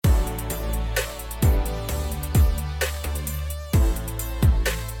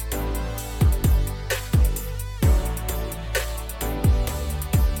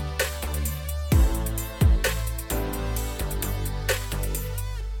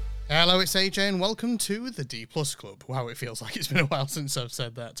Hello, it's AJ and welcome to the D Plus Club. Wow, it feels like it's been a while since I've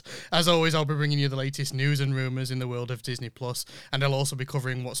said that. As always, I'll be bringing you the latest news and rumours in the world of Disney Plus, and I'll also be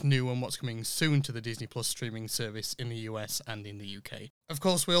covering what's new and what's coming soon to the Disney Plus streaming service in the US and in the UK. Of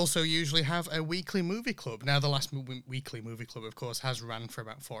course, we also usually have a weekly movie club. Now, the last weekly movie club, of course, has ran for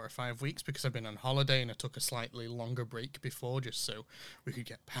about 4 or 5 weeks because I've been on holiday and I took a slightly longer break before just so we could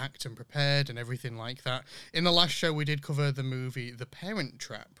get packed and prepared and everything like that. In the last show, we did cover the movie The Parent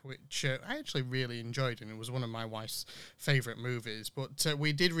Trap, which I actually really enjoyed, and it was one of my wife's favourite movies. But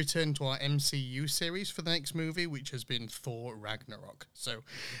we did return to our MCU series for the next movie, which has been Thor Ragnarok. So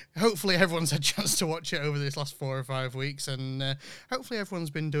hopefully everyone's had a chance to watch it over this last 4 or 5 weeks, and hopefully everyone's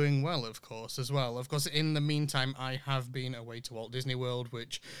been doing well, of course, as well. Of course, in the meantime, I have been away to Walt Disney World,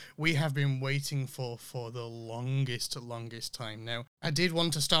 which we have been waiting for the longest time now. I did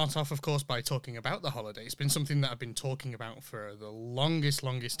want to start off, of course, by talking about the holiday. It's been something that I've been talking about for the longest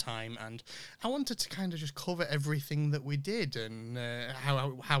time, and I wanted to kind of just cover everything that we did and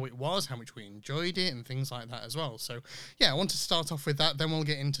how it was, how much we enjoyed it, and things like that as well. So, yeah, I want to start off with that, then we'll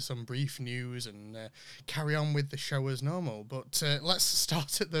get into some brief news and carry on with the show as normal. But let's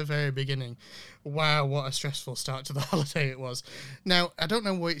start at the very beginning. Wow, what a stressful start to the holiday it was. Now, I don't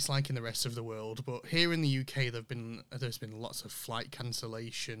know what it's like in the rest of the world, but here in the UK, there's been lots of flight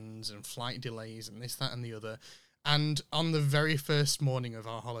cancellations and flight delays and this, that, and the other. And on the very first morning of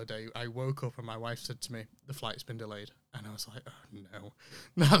our holiday, I woke up and my wife said to me, "The flight's been delayed." And I was like, oh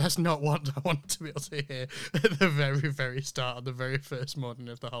no, that's not what I want to be able to hear at the very start of the very first morning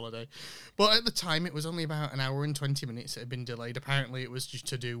of the holiday. But at the time, it was only about an hour and 20 minutes it had been delayed. Apparently, it was just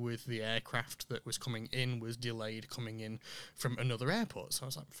to do with the aircraft that was coming in was delayed coming in from another airport. So I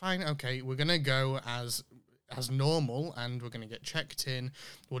was like, fine, okay, we're going to go as normal, and we're going to get checked in.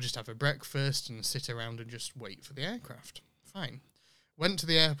 We'll just have a breakfast and sit around and just wait for the aircraft. Fine. Went to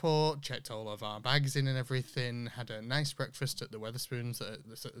the airport, checked all of our bags in and everything, had a nice breakfast at the Wetherspoons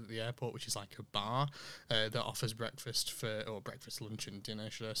at the airport, which is like a bar that offers breakfast, lunch and dinner,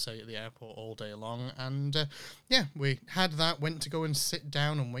 should I say, at the airport all day long. And we had that, went to go and sit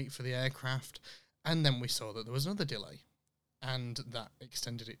down and wait for the aircraft, and then we saw that there was another delay, and that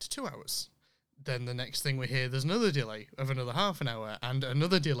extended it to 2 hours. Then the next thing we hear, there's another delay of another half an hour and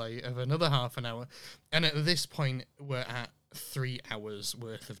another delay of another half an hour. And at this point, we're at 3 hours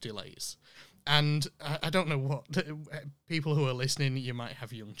worth of delays. And I don't know what people who are listening, you might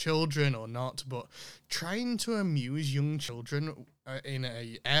have young children or not, but trying to amuse young children in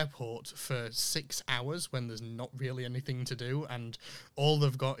a airport for 6 hours when there's not really anything to do and all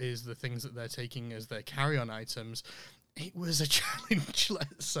they've got is the things that they're taking as their carry-on items. It was a challenge,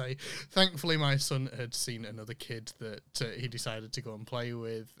 let's say. Thankfully, my son had seen another kid that he decided to go and play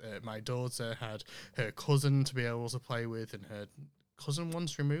with. My daughter had her cousin to be able to play with, and her cousin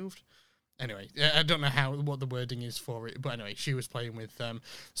once removed. Anyway, I don't know what the wording is for it, but anyway, she was playing with them.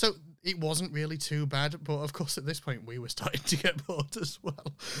 So it wasn't really too bad, but of course at this point we were starting to get bored as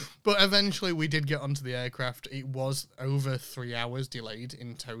well. But eventually we did get onto the aircraft. It was over 3 hours delayed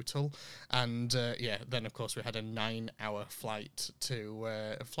in total. And then of course we had a 9-hour flight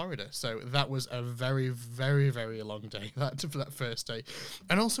to Florida. So that was a very, very, very long day, that first day.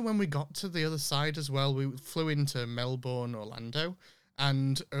 And also when we got to the other side as well, we flew into Melbourne, Orlando.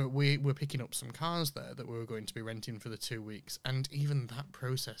 And we were picking up some cars there that we were going to be renting for the 2 weeks. And even that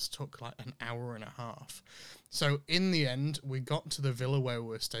process took like an hour and a half. So in the end, we got to the villa where we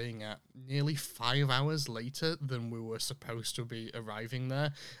were staying at nearly 5 hours later than we were supposed to be arriving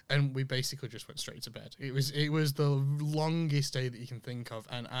there. And we basically just went straight to bed. It was the longest day that you can think of.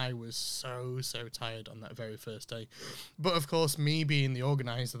 And I was so tired on that very first day. But of course, me being the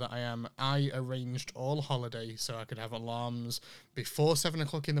organizer that I am, I arranged all holiday so I could have alarms before 7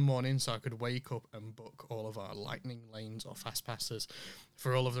 o'clock in the morning so I could wake up and book all of our lightning lanes or fast passes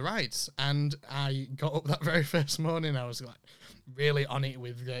for all of the rides. And I got up that very first morning. I was like really on it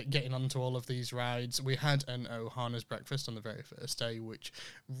with getting onto all of these rides. We had an Ohana's breakfast on the very first day, which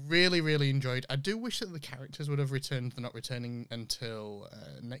really enjoyed. I do wish that the characters would have returned. They're not returning until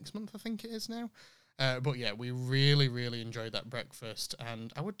next month, I think it is now. But yeah, we really enjoyed that breakfast,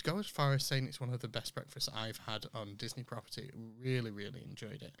 and I would go as far as saying it's one of the best breakfasts I've had on Disney property. Really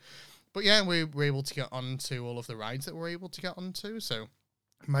enjoyed it. But yeah, we were able to get onto all of the rides that we're able to get onto, so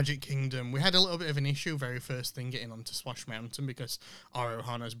Magic Kingdom, we had a little bit of an issue very first thing getting onto Splash Mountain because our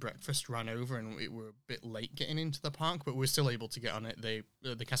Ohana's breakfast ran over and we were a bit late getting into the park, but we were still able to get on it.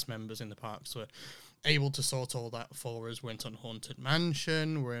 The cast members in the parks were able to sort all that for us. Went on Haunted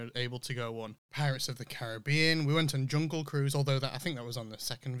Mansion. We were able to go on Pirates of the Caribbean. We went on Jungle Cruise, although I think that was on the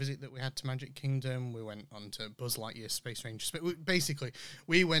second visit that we had to Magic Kingdom. We went on to Buzz Lightyear Space Ranger. Basically,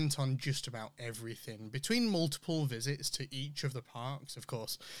 we went on just about everything between multiple visits to each of the parks. Of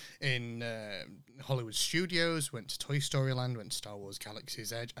course, in Hollywood Studios, went to Toy Story Land, went to Star Wars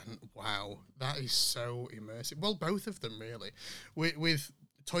Galaxy's Edge, and wow, that is so immersive. Well, both of them really. With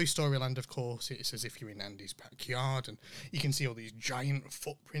Toy Story Land, of course, it's as if you're in Andy's backyard, and you can see all these giant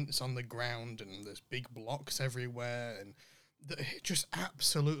footprints on the ground, and there's big blocks everywhere, and just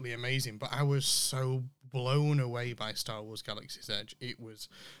absolutely amazing. But I was so blown away by Star Wars Galaxy's Edge. It was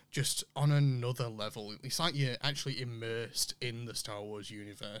just on another level. It's like you're actually immersed in the Star Wars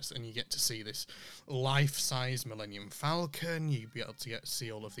universe, and you get to see this life-size Millennium Falcon. You be able to get to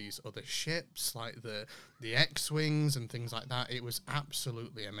see all of these other ships, like the X-Wings and things like that. It was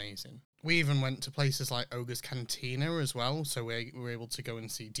absolutely amazing. We even went to places like Ogre's Cantina as well, so we were able to go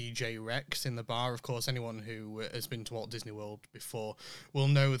and see DJ Rex in the bar. Of course, anyone who has been to Walt Disney World before will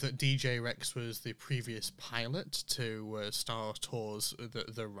know that DJ Rex was the previous pilot to Star Tours,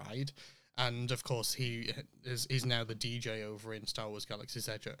 the ride. And, of course, he is now the DJ over in Star Wars Galaxy's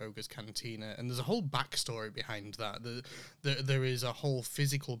Edge at Ogre's Cantina. And there's a whole backstory behind that. There is a whole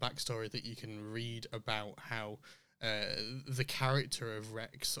physical backstory that you can read about how the character of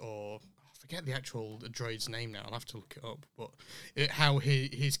Rex, or I forget the actual droid's name now, I'll have to look it up, but how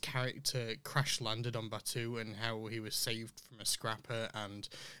his character crash-landed on Batuu and how he was saved from a scrapper and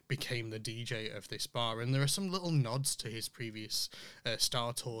became the DJ of this bar. And there are some little nods to his previous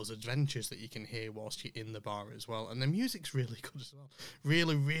Star Tours adventures that you can hear whilst you're in the bar as well. And the music's really good as well.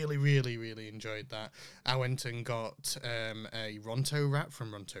 Really, really, really, really enjoyed that. I went and got a Ronto wrap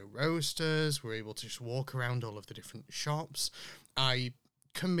from Ronto Roasters. We were able to just walk around all of the different shops. I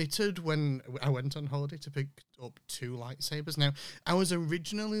committed when I went on holiday to pick up 2 lightsabers. Now, I was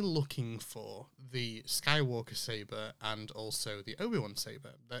originally looking for the Skywalker saber and also the Obi-Wan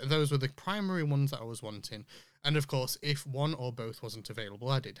saber. Those were the primary ones that I was wanting. And of course, if one or both wasn't available,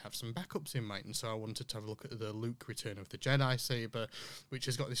 I did have some backups in mind. And so I wanted to have a look at the Luke Return of the Jedi saber, which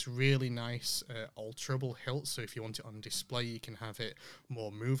has got this really nice alterable hilt. So if you want it on display, you can have it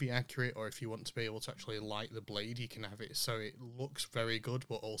more movie accurate. Or if you want to be able to actually light the blade, you can have it so it looks very good,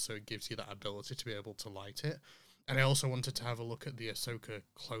 but also gives you that ability to be able to light it. And I also wanted to have a look at the Ahsoka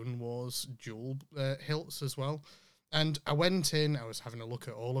Clone Wars dual hilts as well. And I went in, I was having a look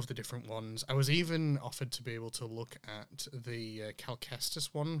at all of the different ones. I was even offered to be able to look at the Cal Kestis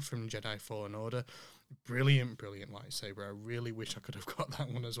one from Jedi Fallen Order. Brilliant, brilliant lightsaber. I really wish I could have got that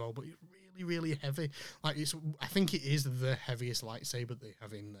one as well, but it's really, really heavy. I think it is the heaviest lightsaber they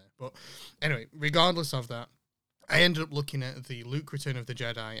have in there. But anyway, regardless of that, I ended up looking at the Luke Return of the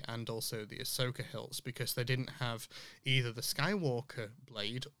Jedi and also the Ahsoka hilts because they didn't have either the Skywalker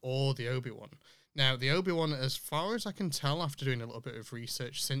blade or the Obi-Wan. Now, the Obi-Wan, as far as I can tell after doing a little bit of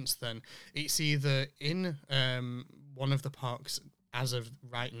research since then, it's either in one of the parks as of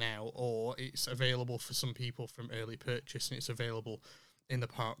right now, or it's available for some people from early purchase, and it's available in the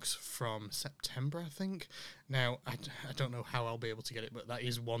parks from September, I think. Now, I don't know how I'll be able to get it, but that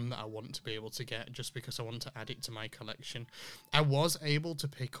is one that I want to be able to get just because I want to add it to my collection. I was able to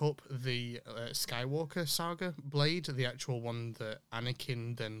pick up the Skywalker Saga blade, the actual one that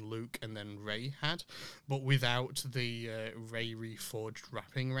Anakin, then Luke, and then Rey had, but without the Rey Reforged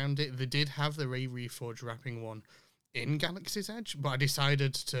wrapping around it. They did have the Rey Reforged wrapping one in Galaxy's Edge, but I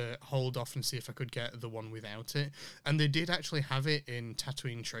decided to hold off and see if I could get the one without it. And they did actually have it in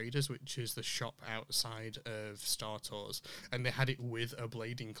Tatooine Traders, which is the shop outside of Star Tours, and they had it with a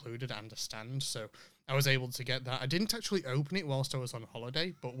blade included and a stand, so I was able to get that. I didn't actually open it whilst I was on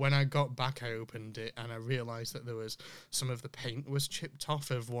holiday, but when I got back, I opened it, and I realised that there was some of the paint was chipped off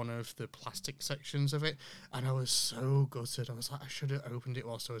of one of the plastic sections of it, and I was so gutted. I was like, I should have opened it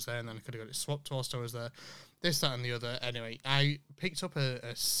whilst I was there, and then I could have got it swapped whilst I was there. This, that, and the other. Anyway, I picked up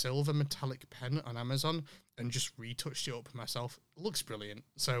a silver metallic pen on Amazon and just retouched it up myself. It looks brilliant.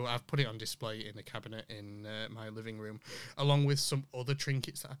 So I've put it on display in the cabinet in my living room, along with some other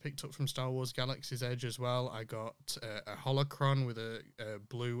trinkets that I picked up from Star Wars Galaxy's Edge as well. I got a holocron with a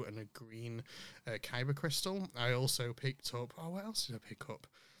blue and a green kyber crystal. I also picked up... Oh, what else did I pick up?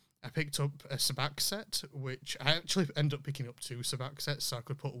 I picked up a sabacc set, which I actually ended up picking up 2 sabacc sets, so I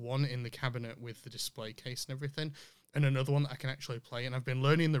could put one in the cabinet with the display case and everything, and another one that I can actually play. And I've been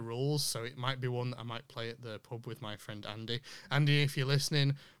learning the rules, so it might be one that I might play at the pub with my friend Andy. Andy, if you're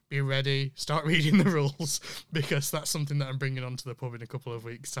listening, be ready, start reading the rules, because that's something that I'm bringing onto the pub in a couple of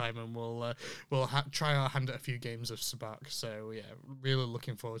weeks' time, and we'll try our hand at a few games of Sabacc. So yeah, really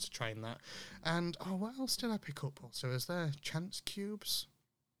looking forward to trying that. And what else did I pick up? Also, is there chance cubes?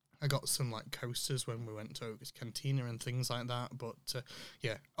 I got some like coasters when we went to Ogre's Cantina and things like that. But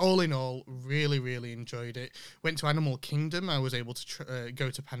yeah, all in all, really, really enjoyed it. Went to Animal Kingdom. I was able to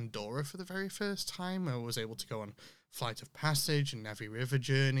go to Pandora for the very first time. I was able to go on Flight of Passage and Navi River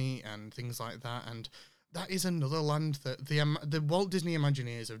Journey and things like that. And that is another land that the Walt Disney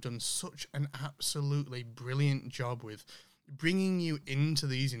Imagineers have done such an absolutely brilliant job with, bringing you into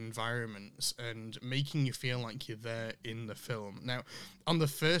these environments and making you feel like you're there in the film. Now, on the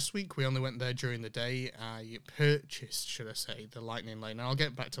first week, we only went there during the day. I purchased, should I say, the Lightning Lane. I'll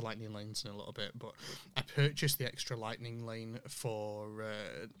get back to Lightning Lanes in a little bit, but I purchased the extra Lightning Lane for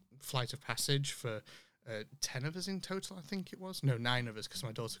Flight of Passage for 10 of us in total, I think it was. No, 9 of us, because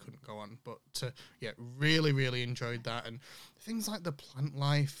my daughter couldn't go on. But yeah, really, really enjoyed that. And things like the plant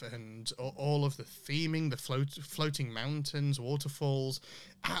life and all of the theming, the floating mountains, waterfalls,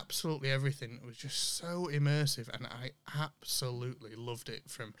 absolutely everything. It was just so immersive, and I absolutely loved it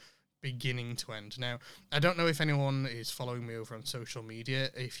from beginning to end. Now, I don't know if anyone is following me over on social media.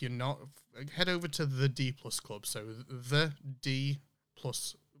 If you're not, head over to the D Plus Club. So the D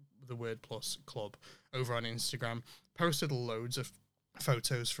Plus, the word plus club, over on Instagram. Posted loads of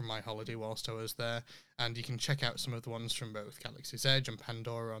photos from my holiday whilst I was there, and you can check out some of the ones from both Galaxy's Edge and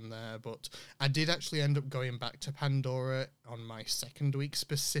Pandora on there. But I did actually end up going back to Pandora on my second week,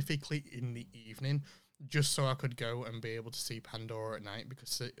 specifically in the evening, just so I could go and be able to see Pandora at night,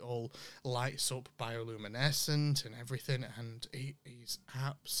 because it all lights up bioluminescent and everything, and it is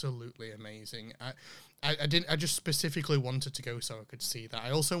absolutely amazing. I just specifically wanted to go so I could see that. I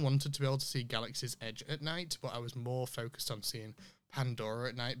also wanted to be able to see Galaxy's Edge at night, but I was more focused on seeing Pandora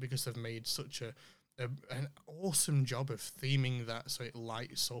at night, because they've made such an awesome job of theming that so it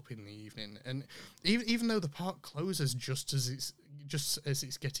lights up in the evening. And even though the park closes just as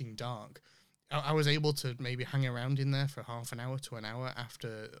it's getting dark, I was able to maybe hang around in there for half an hour to an hour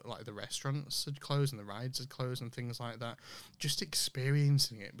after like the restaurants had closed and the rides had closed and things like that, just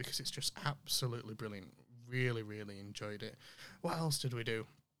experiencing it, because it's just absolutely brilliant. Really, really enjoyed it. What else did we do?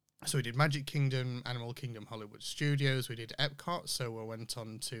 So we did Magic Kingdom, Animal Kingdom, Hollywood Studios. We did Epcot, so we went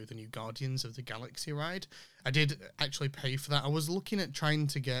on to the new Guardians of the Galaxy ride. I did actually pay for that. I was looking at trying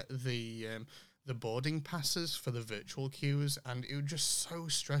to get the boarding passes for the virtual queues, and it was just so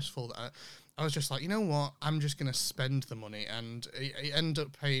stressful that I was just like, you know what, I'm just going to spend the money. And it ended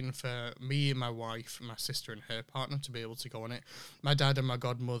up paying for me and my wife, my sister and her partner to be able to go on it. My dad and my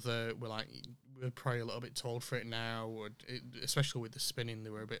godmother were like, we're probably a little bit tall for it now, especially with the spinning, they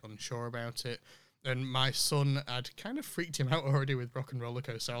were a bit unsure about it. And my son had kind of freaked him out already with Rock and Roller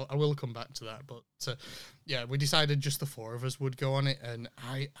Coaster. I will come back to that. But yeah, we decided just the 4 of us would go on it, and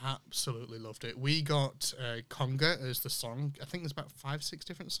I absolutely loved it. We got Conga as the song. I think there's about 5-6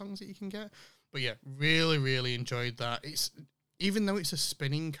 different songs that you can get. But yeah, really, really enjoyed that. Even though it's a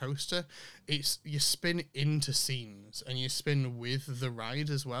spinning coaster, you spin into scenes and you spin with the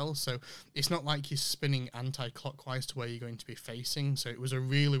ride as well. So it's not like you're spinning anti-clockwise to where you're going to be facing. So it was a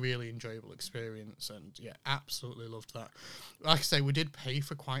really, really enjoyable experience, and yeah, absolutely loved that. Like I say, we did pay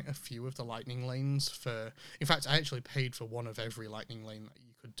for quite a few of the lightning lanes. In fact, I actually paid for one of every lightning lane that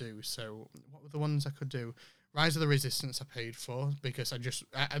you could do. So what were the ones I could do? Rise of the Resistance I paid for, because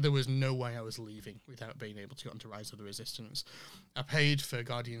there was no way I was leaving without being able to get onto Rise of the Resistance. I paid for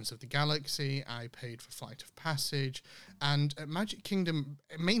Guardians of the Galaxy, I paid for Flight of Passage, and at Magic Kingdom,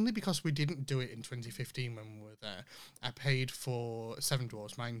 mainly because we didn't do it in 2015 when we were there, I paid for Seven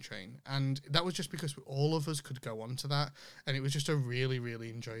Dwarfs Mine Train, and that was just because all of us could go onto that, and it was just a really, really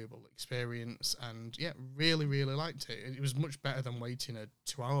enjoyable experience, and yeah, really, really liked it. It was much better than waiting a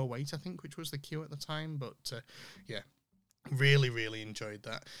 2-hour wait, I think, which was the queue at the time, but yeah, really, really enjoyed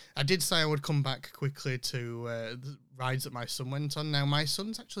that. I did say I would come back quickly to the rides that my son went on. Now, my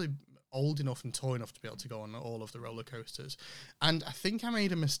son's actually old enough and tall enough to be able to go on all of the roller coasters, and I think I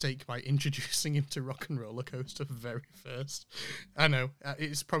made a mistake by introducing him to Rock and Roller Coaster very first. I know,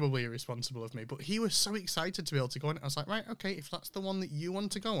 it's probably irresponsible of me, but he was so excited to be able to go on it. I was like, right, okay, if that's the one that you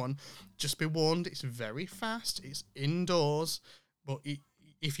want to go on, just be warned, it's very fast, it's indoors, but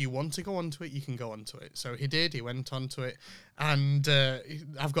if you want to go onto it, you can go onto it. So he did, he went onto it, and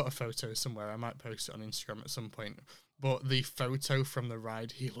I've got a photo somewhere, I might post it on Instagram at some point, but the photo from the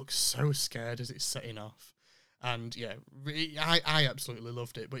ride, he looks so scared as it's setting off. And yeah, I absolutely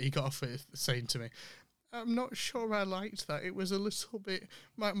loved it, but he got off with saying to me, I'm not sure I liked that. It was a little bit,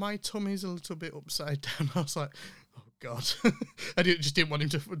 my tummy's a little bit upside down. I was like, oh God. Just didn't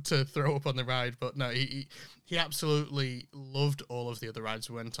want him to throw up on the ride, but no, he absolutely loved all of the other rides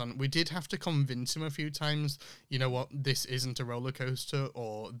we went on. We did have to convince him a few times, you know what, this isn't a roller coaster,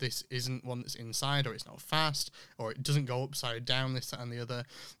 or this isn't one that's inside, or it's not fast, or it doesn't go upside down, this, that, and the other.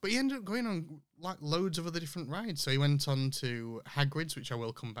 But he ended up going on like loads of other different rides. So he went on to Hagrid's, which I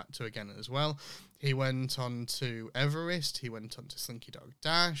will come back to again as well. He went on to Everest, he went on to Slinky Dog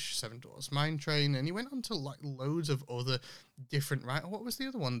Dash, Seven Dwarfs Mine Train, and he went on to like loads of other different rides. What was the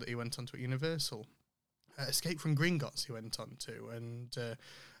other one that he went on to at Universal? Escape from Gringotts he went on to, and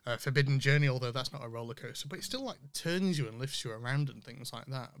Forbidden Journey, although that's not a roller coaster, but it still like turns you and lifts you around and things like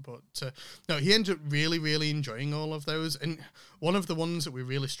that. But no, he ended up really, really enjoying all of those. And one of the ones that we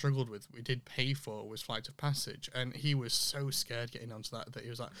really struggled with, we did pay for, was Flight of Passage, and he was so scared getting onto that he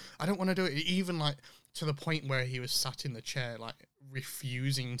was like, I don't want to do it. Even like to the point where he was sat in the chair, like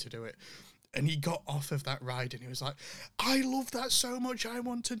refusing to do it. And he got off of that ride and he was like, I love that so much, I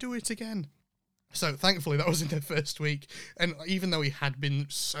want to do it again. So thankfully that was in the first week, and even though he had been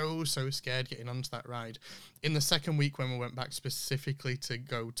so scared getting onto that ride, in the second week when we went back specifically to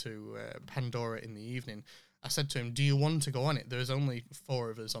go to Pandora in the evening, I said to him, do you want to go on it? There's only 4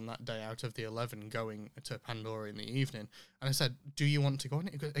 of us on that day out of the 11 going to Pandora in the evening. And I said, do you want to go on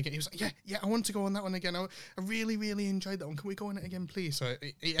it again? He was like, yeah, I want to go on that one again. I really, really enjoyed that one. Can we go on it again, please? So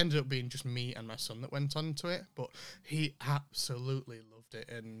it ended up being just me and my son that went on to it, but he absolutely loved it.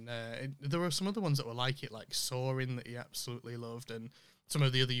 And there were some other ones that were like it, like Soaring, that he absolutely loved, and some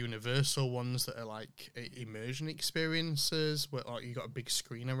of the other Universal ones that are like immersion experiences, where like you got a big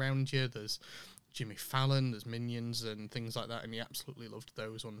screen around you. There's Jimmy Fallon, there's Minions and things like that, and he absolutely loved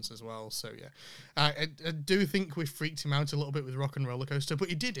those ones as well. So yeah, I do think we freaked him out a little bit with Rock and Roller Coaster, but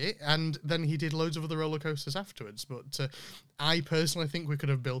he did it, and then he did loads of other roller coasters afterwards. But I personally think we could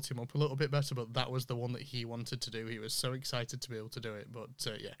have built him up a little bit better, but that was the one that he wanted to do. He was so excited to be able to do it. But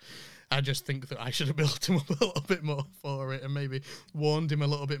yeah, I just think that I should have built him up a little bit more for it, and maybe warned him a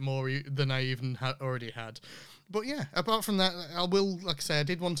little bit more than I even already had. But yeah, apart from that, like I say, I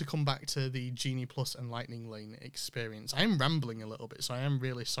did want to come back to the Genie Plus and Lightning Lane experience. I am rambling a little bit, so I am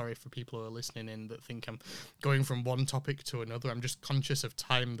really sorry for people who are listening in that think I'm going from one topic to another. I'm just conscious of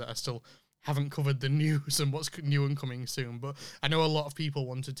time that I still haven't covered the news and what's new and coming soon. But I know a lot of people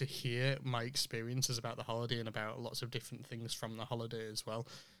wanted to hear my experiences about the holiday and about lots of different things from the holiday as well.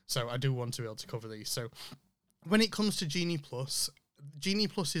 So I do want to be able to cover these. So when it comes to Genie Plus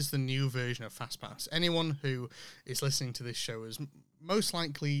is the new version of FastPass. Anyone who is listening to this show has most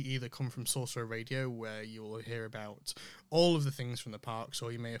likely either come from Sorcerer Radio, where you will hear about all of the things from the parks,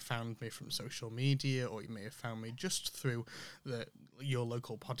 or you may have found me from social media, or you may have found me just through your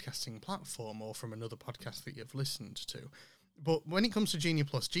local podcasting platform, or from another podcast that you've listened to. But when it comes to Genie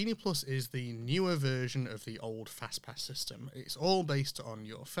Plus is the newer version of the old FastPass system. It's all based on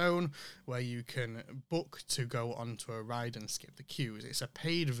your phone, where you can book to go onto a ride and skip the queues. It's a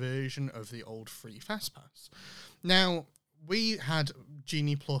paid version of the old free FastPass. Now, we had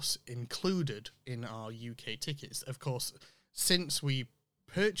Genie Plus included in our UK tickets. Of course, since we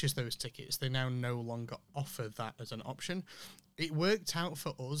purchased those tickets, they now no longer offer that as an option. It worked out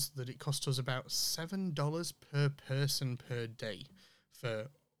for us that it cost us about $7 per person per day for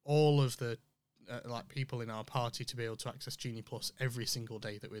all of the people in our party to be able to access Genie Plus every single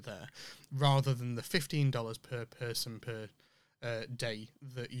day that we're there, rather than the $15 per person per day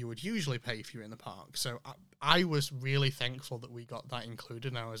that you would usually pay if you're in the park. So I was really thankful that we got that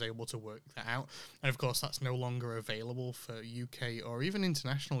included, and I was able to work that out. And of course, that's no longer available for UK or even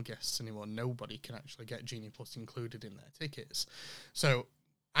international guests anymore. Nobody can actually get Genie Plus included in their tickets. So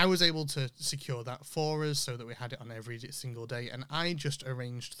I was able to secure that for us so that we had it on every single day. And I just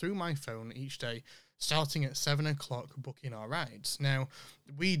arranged through my phone each day, starting at 7 o'clock, booking our rides. Now,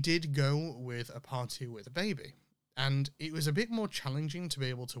 we did go with a party with a baby, and it was a bit more challenging to be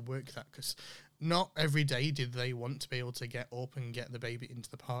able to work that, because not every day did they want to be able to get up and get the baby into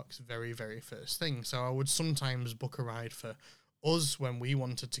the parks very, very first thing. So I would sometimes book a ride for us when we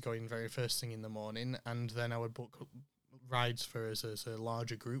wanted to go in very first thing in the morning, and then I would book rides for us as a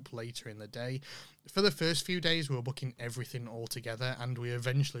larger group later in the day. For the first few days, we were booking everything all together, and we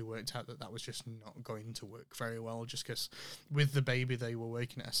eventually worked out that that was just not going to work very well, just because with the baby, they were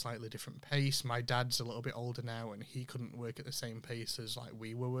working at a slightly different pace. My dad's a little bit older now, and he couldn't work at the same pace as like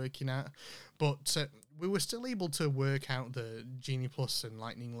we were working at, but we were still able to work out the Genie Plus and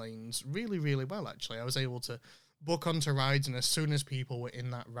Lightning Lanes really, really well, actually. I was able to book onto rides, and as soon as people were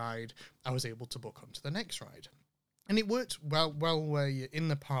in that ride, I was able to book onto the next ride. And it worked well where you're in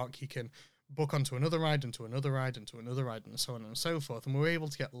the park, you can book onto another ride, and to another ride, and to another ride, and so on and so forth. And we were able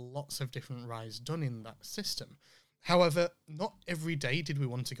to get lots of different rides done in that system. However, not every day did we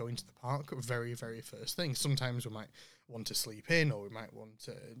want to go into the park very, very first thing. Sometimes we might want to sleep in, or we might want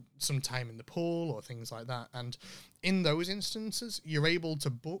some time in the pool or things like that. And in those instances, you're able to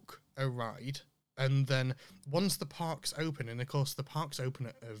book a ride. And then once the park's open, and of course the park's open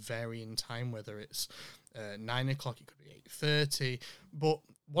at a varying time, whether it's 9 o'clock, it could be 8:30. But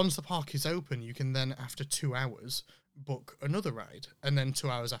once the park is open, you can then, after 2 hours, book another ride, and then 2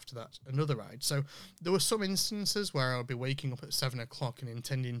 hours after that another ride. So there were some instances where I'll be waking up at 7 o'clock and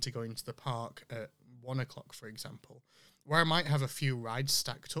intending to go into the park at 1 o'clock, for example, where I might have a few rides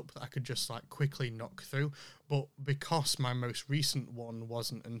stacked up that I could just like quickly knock through. But because my most recent one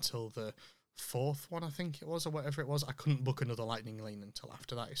wasn't until the fourth one, I think it was, or whatever it was, I couldn't book another lightning lane until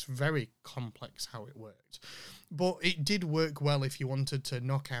after that. It's very complex how it worked, but it did work well if you wanted to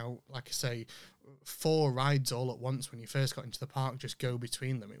knock out, like I say, 4 rides all at once when you first got into the park, just go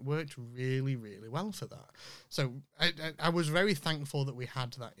between them. It worked really, really well for that. So I was very thankful that we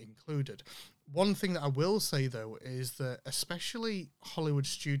had that included. One thing that I will say, though, is that especially Hollywood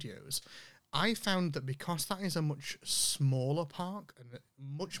Studios, I found that because that is a much smaller park and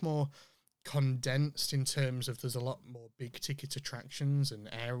much more condensed in terms of there's a lot more big ticket attractions and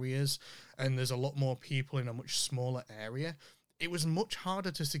areas, and there's a lot more people in a much smaller area, it was much harder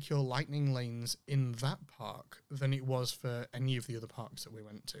to secure lightning lanes in that park than it was for any of the other parks that we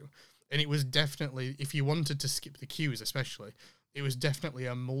went to. And it was definitely, if you wanted to skip the queues especially, it was definitely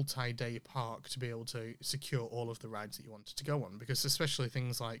a multi-day park to be able to secure all of the rides that you wanted to go on, because especially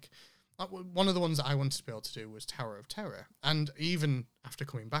things like one of the ones that I wanted to be able to do was Tower of Terror. And even after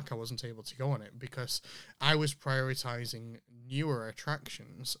coming back, I wasn't able to go on it because I was prioritizing newer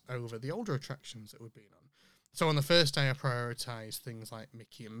attractions over the older attractions that we'd been on. So on the first day, I prioritized things like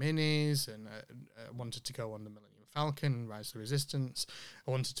Mickey and Minnie's, and I wanted to go on the Millennium Falcon, Rise of the Resistance.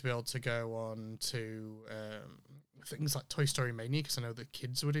 I wanted to be able to go on to things like Toy Story Mania, because I know the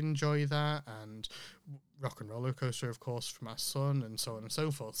kids would enjoy that, and Rock and Roller Coaster, of course, for my son, and so on and so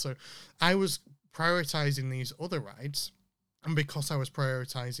forth. So I was prioritizing these other rides, and because I was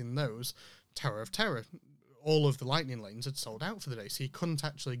prioritizing those, Tower of Terror, all of the lightning lanes had sold out for the day, so you couldn't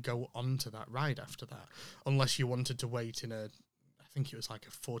actually go onto that ride after that unless you wanted to wait in I think it was like a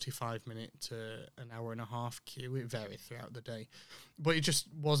 45-minute to an hour and a half queue. It varied throughout the day, but it just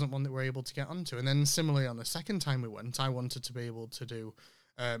wasn't one that we were able to get onto. And then similarly, on the second time we went, I wanted to be able to do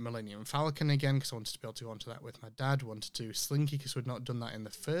Millennium Falcon again, because I wanted to be able to go onto that with my dad. Wanted to do Slinky, because we'd not done that in the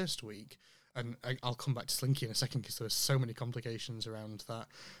first week. And I'll come back to Slinky in a second, because there were so many complications around that.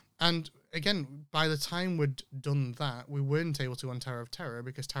 And again, by the time we'd done that, we weren't able to go on Tower of Terror,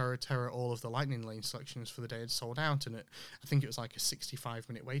 because Tower of Terror, all of the lightning lane selections for the day had sold out, and I think it was like a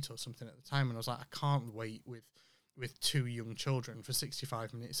 65-minute wait or something at the time. And I was like, I can't wait with 2 young children for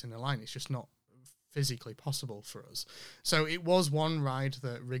 65 minutes in a line. It's just not physically possible for us. So it was one ride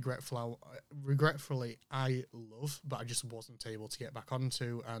that regretfully I love, but I just wasn't able to get back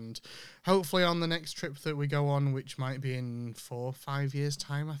onto. And hopefully on the next trip that we go on, which might be in 4 or 5 years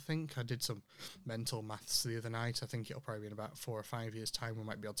time, I think I did some mental maths the other night, I think it'll probably be in about 4 or 5 years time we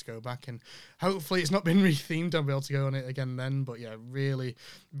might be able to go back, and hopefully it's not been rethemed, I'll be able to go on it again then. But yeah, really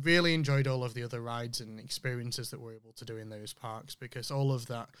enjoyed all of the other rides and experiences that we're able to do in those parks, because all of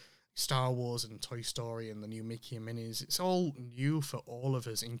that Star Wars and Toy Story and the new Mickey and Minnie's, it's all new for all of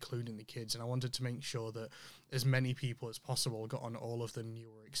us, including the kids, and I wanted to make sure that as many people as possible got on all of the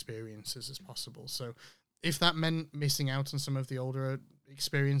newer experiences as possible. So if that meant missing out on some of the older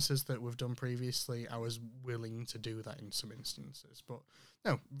experiences that we've done previously, I was willing to do that in some instances. But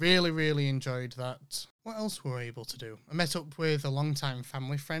no, really enjoyed that. What else were we able to do? I met up with a longtime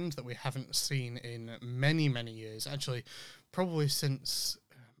family friend that we haven't seen in many years, actually probably since...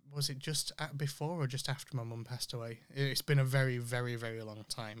 was it just before or just after my mum passed away? It's been a very long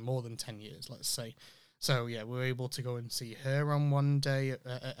time, more than 10 years, let's say. So yeah, we were able to go and see her on one day at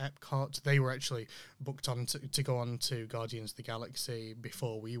Epcot. They were actually booked on to go on to Guardians of the Galaxy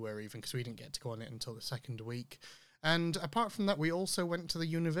before we were, even, because we didn't get to go on it until the second week. And apart from that, we also went to the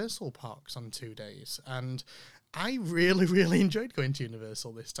Universal parks on 2 days, and I really enjoyed going to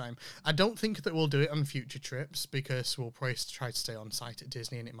Universal this time. I don't think that we'll do it on future trips, because we'll probably try to stay on site at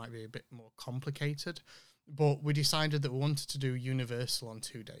Disney and it might be a bit more complicated. But we decided that we wanted to do Universal on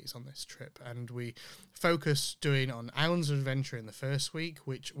 2 days on this trip, and we focused doing on Islands of Adventure in the first week,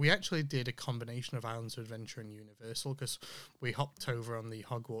 which we actually did a combination of Islands of Adventure and Universal, because we hopped over on the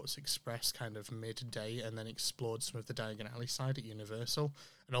Hogwarts Express kind of midday and then explored some of the Diagon Alley side at Universal,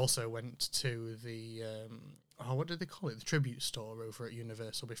 and also went to the... what did they call it? The tribute store over at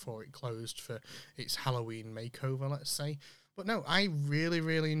Universal before it closed for its Halloween makeover, let's say. But no, I really,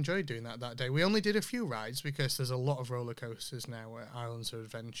 really enjoyed doing that day. We only did a few rides because there's a lot of roller coasters now at Islands of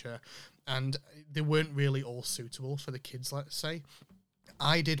Adventure, and they weren't really all suitable for the kids, let's say.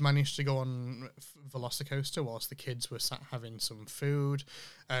 I did manage to go on Velocicoaster whilst the kids were sat having some food,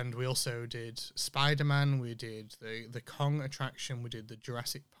 and we also did Spider-Man, we did the Kong attraction, we did the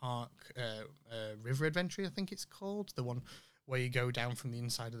Jurassic Park River Adventure, I think it's called, the one where you go down from the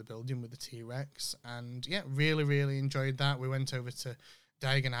inside of the building with the T-Rex, and yeah, really, really enjoyed that. We went over to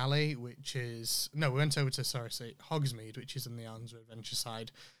Diagon Alley, we went over to, Hogsmeade, which is in the Islands of Adventure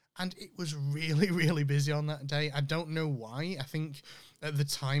side, and it was really, really busy on that day. I don't know why. I think at the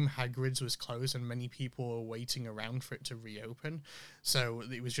time Hagrid's was closed and many people were waiting around for it to reopen. So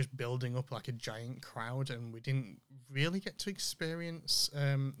it was just building up like a giant crowd, and we didn't really get to experience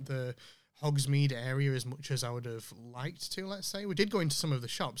the Hogsmeade area as much as I would have liked to, let's say. We did go into some of the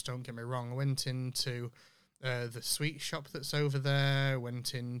shops, don't get me wrong. I went into the sweet shop that's over there,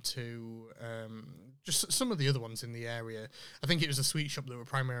 went into just some of the other ones in the area. I think it was a sweet shop that we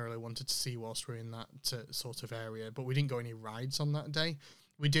primarily wanted to see whilst we're in that sort of area, but we didn't go any rides on that day.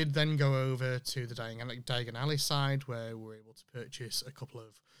 We did then go over to the Diagon Alley side, where we were able to purchase a couple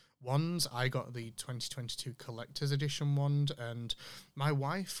of wands. I got the 2022 Collector's Edition wand, and my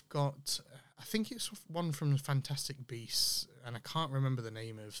wife got, I think it's one from Fantastic Beasts, and I can't remember the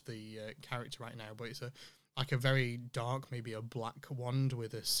name of the character right now, but it's a very dark, maybe a black wand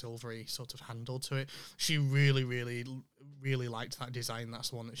with a silvery sort of handle to it. She really, really, really liked that design.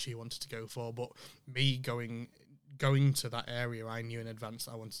 That's the one that she wanted to go for. But me going to that area, I knew in advance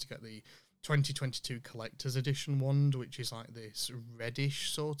that I wanted to get the 2022 Collector's Edition wand, which is like this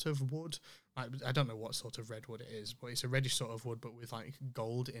reddish sort of wood. I don't know what sort of red wood it is, but it's a reddish sort of wood, but with like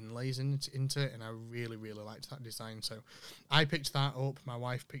gold inlays into it, and I really, really liked that design. So I picked that up. My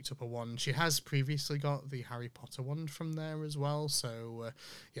wife picked up a wand. She has previously got the Harry Potter wand from there as well. So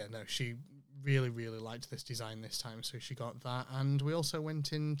she really, really liked this design this time, so she got that. And we also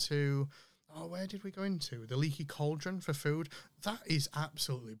went into... where did we go into? The Leaky Cauldron for food. That is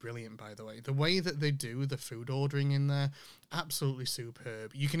absolutely brilliant, by the way. The way that they do the food ordering in there, absolutely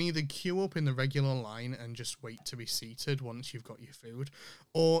superb. You can either queue up in the regular line and just wait to be seated once you've got your food,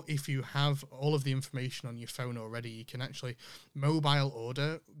 or if you have all of the information on your phone already, you can actually mobile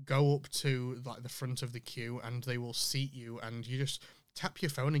order, go up to like the front of the queue, and they will seat you, and you just tap your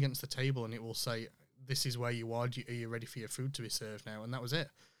phone against the table, and it will say, "This is where you are. Are you ready for your food to be served now?" And that was it.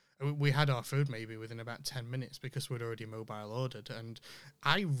 We had our food maybe within about 10 minutes because we'd already mobile ordered, and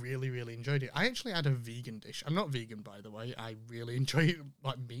I really, really enjoyed it. I actually had a vegan dish. I'm not vegan, by the way. I really enjoy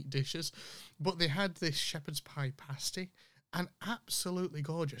like meat dishes, but they had this shepherd's pie pasty, and absolutely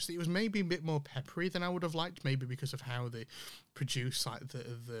gorgeous. It was maybe a bit more peppery than I would have liked, maybe because of how they produce like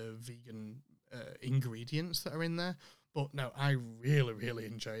the vegan ingredients that are in there. But no, I really, really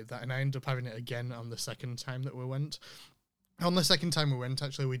enjoyed that, and I ended up having it again on the second time that we went. On the second time we went,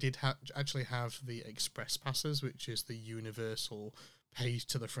 actually, we did actually have the express passes, which is the universal page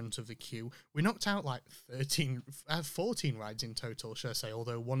to the front of the queue. We knocked out like 14 rides in total, should I say,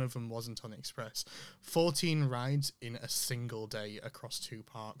 although one of them wasn't on express. 14 rides in a single day across 2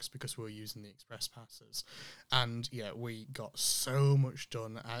 parks because we were using the express passes. And yeah, we got so much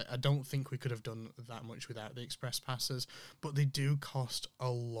done. I don't think we could have done that much without the express passes, but they do cost a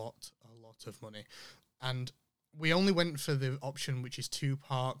lot of money. And we only went for the option which is 2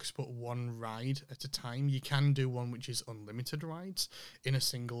 parks but 1 ride at a time. You can do one which is unlimited rides in a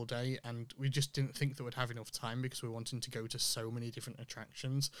single day, and we just didn't think that we'd have enough time because we were wanting to go to so many different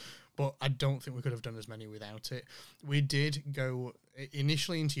attractions, but I don't think we could have done as many without it. We did go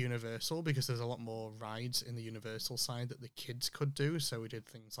initially into Universal because there's a lot more rides in the Universal side that the kids could do, so we did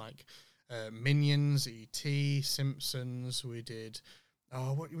things like Minions, E.T., Simpsons, we did...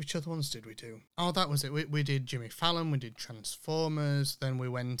 which other ones did we do? Oh, that was it. We did Jimmy Fallon, we did Transformers, then we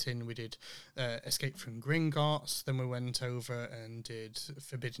went in, we did Escape from Gringotts, then we went over and did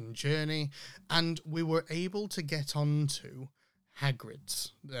Forbidden Journey, and we were able to get onto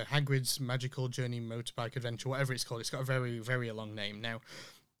Hagrid's Magical Journey Motorbike Adventure, whatever it's called. It's got a very, very long name. Now,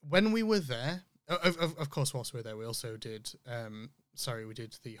 when we were there, of course, whilst we were there, we also did... we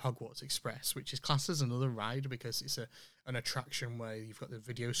did the Hogwarts Express, which is classed as another ride because it's an attraction where you've got the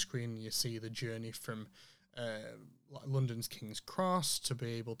video screen and you see the journey from London's King's Cross to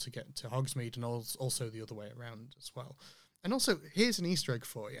be able to get to Hogsmeade, and also the other way around as well. And also, here's an Easter egg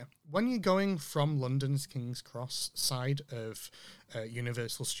for you. When you're going from London's King's Cross side of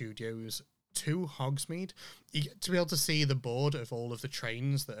Universal Studios to Hogsmeade, you get to be able to see the board of all of the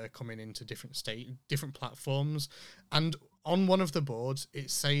trains that are coming into different platforms, and on one of the boards it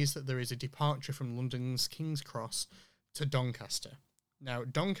says that there is a departure from London's King's Cross to Doncaster. Now,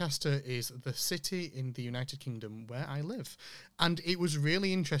 Doncaster is the city in the United Kingdom where I live. And it was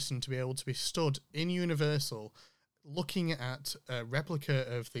really interesting to be able to be stood in Universal looking at a replica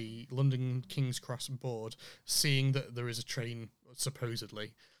of the London King's Cross board, seeing that there is a train,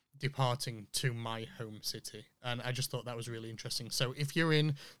 supposedly, departing to my home city. And I just thought that was really interesting. So if you're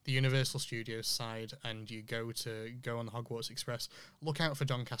in the Universal Studios side and you go on the Hogwarts Express, look out for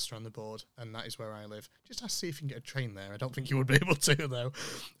Doncaster on the board, and that is where I live. Just ask to see if you can get a train there. I don't think you would be able to, though.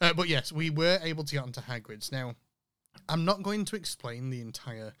 But yes, we were able to get onto Hagrid's. Now, I'm not going to explain the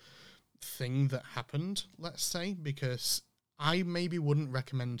entire thing that happened, let's say, because I maybe wouldn't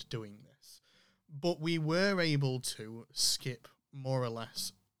recommend doing this. But we were able to skip more or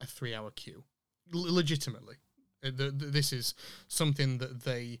less a 3-hour queue, legitimately. This is something that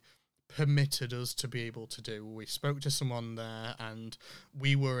they permitted us to be able to do. We spoke to someone there, and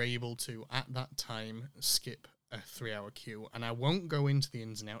we were able to, at that time, skip a 3-hour queue. And I won't go into the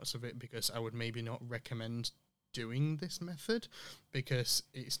ins and outs of it because I would maybe not recommend doing this method, because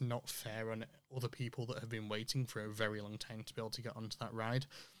it's not fair on other people that have been waiting for a very long time to be able to get onto that ride.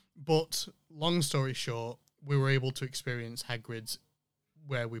 But long story short, we were able to experience Hagrid's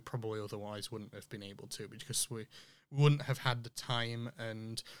where we probably otherwise wouldn't have been able to, because we wouldn't have had the time,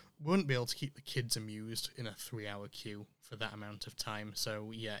 and we wouldn't be able to keep the kids amused in a 3-hour queue for that amount of time.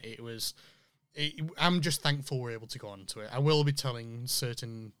 So yeah, I'm just thankful we're able to go on to it. I will be telling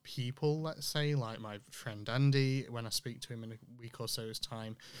certain people, let's say, like my friend Andy, when I speak to him in a week or so's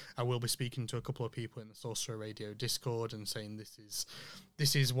time. I will be speaking to a couple of people in the Sorcerer Radio Discord and saying this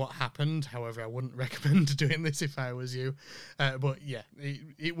is what happened. However, I wouldn't recommend doing this if I was you. But yeah,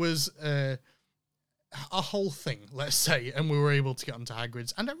 it was a whole thing, let's say, and we were able to get onto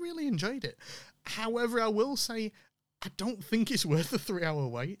Hagrid's, and I really enjoyed it. However, I will say, I don't think it's worth the 3-hour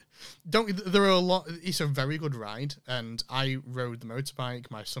wait. It's a very good ride, and I rode the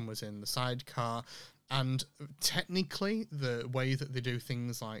motorbike, my son was in the sidecar, and technically the way that they do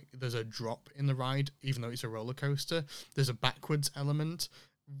things, like there's a drop in the ride, even though it's a roller coaster, there's a backwards element,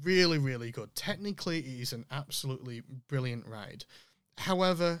 really, really good. Technically, it is an absolutely brilliant ride.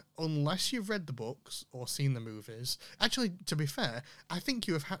 However, unless you've read the books or seen the movies, actually, to be fair, I think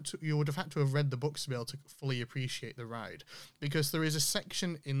you would have had to have read the books to be able to fully appreciate the ride, because there is a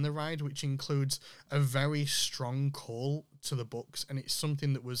section in the ride which includes a very strong call to the books, and it's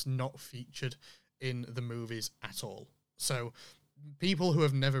something that was not featured in the movies at all. So people who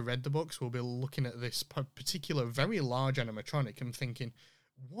have never read the books will be looking at this particular very large animatronic and thinking,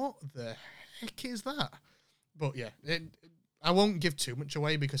 what the heck is that? But yeah, I won't give too much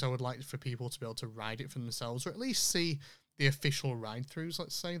away, because I would like for people to be able to ride it for themselves, or at least see the official ride-throughs,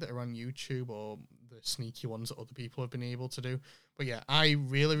 let's say, that are on YouTube, or the sneaky ones that other people have been able to do. But yeah, I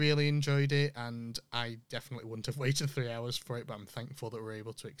really, really enjoyed it, and I definitely wouldn't have waited 3 hours for it, but I'm thankful that we're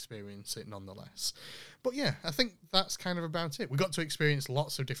able to experience it nonetheless. But yeah, I think that's kind of about it. We got to experience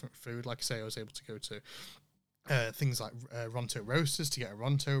lots of different food. Like I say, I was able to go to things like Ronto Roasters to get a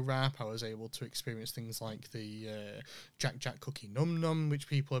Ronto wrap. I was able to experience things like the Jack Jack Cookie Num Num, which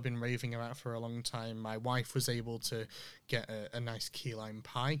people have been raving about for a long time. My wife was able to get a nice key lime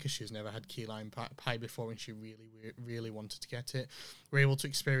pie, because she's never had key lime pie before, and she really, really wanted to get it. We're able to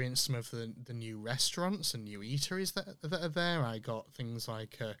experience some of the new restaurants and new eateries that are there. I got things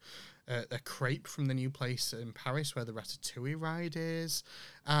like a crepe from the new place in Paris where the Ratatouille ride is,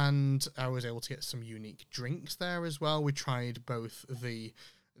 and I was able to get some unique drinks there as well. We tried both the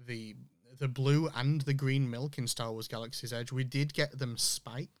blue and the green milk in Star Wars Galaxy's Edge. We did get them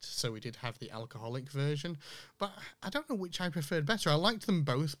spiked, so we did have the alcoholic version, but I don't know which I preferred better. I liked them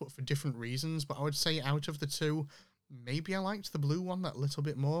both, but for different reasons. But I would say out of the two, maybe I liked the blue one that little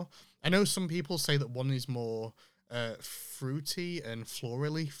bit more. I know some people say that one is more fruity and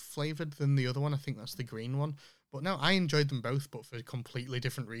florally flavoured than the other one. I think that's the green one. But no, I enjoyed them both, but for completely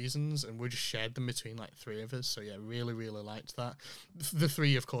different reasons, and we just shared them between like three of us. So yeah, really, really liked that. The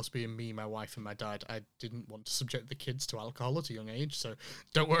three, of course, being me, my wife, and my dad. I didn't want to subject the kids to alcohol at a young age, so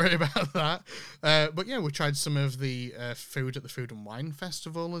don't worry about that. But yeah, we tried some of the food at the Food and Wine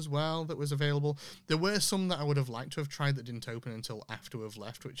Festival as well that was available. There were some that I would have liked to have tried that didn't open until after we've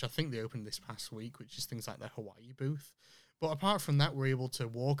left, which I think they opened this past week, which is things like the Hawaii booth. But apart from that, we're able to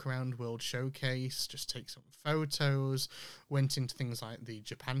walk around World Showcase, just take some photos, went into things like the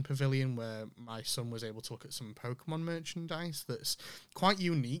Japan Pavilion, where my son was able to look at some Pokemon merchandise that's quite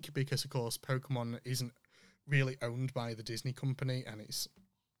unique, because, of course, Pokemon isn't really owned by the Disney company, and it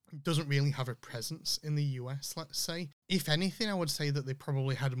doesn't really have a presence in the US, let's say. if anything, I would say that they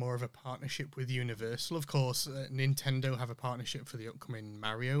probably had more of a partnership with Universal. Of course, Nintendo have a partnership for the upcoming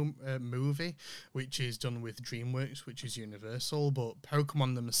Mario movie, which is done with DreamWorks, which is Universal, but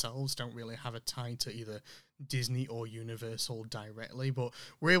Pokemon themselves don't really have a tie to either Disney or Universal directly. But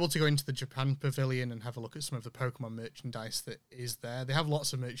we're able to go into the Japan Pavilion and have a look at some of the Pokemon merchandise that is there. They have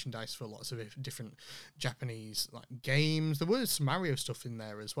lots of merchandise for lots of different Japanese games. There was some Mario stuff in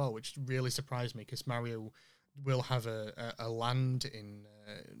there as well, which really surprised me, because Mario will have a land in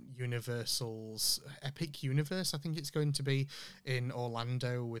Universal's Epic Universe, I think it's going to be, in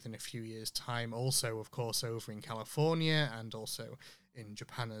Orlando within a few years' time. Also, of course, over in California and also in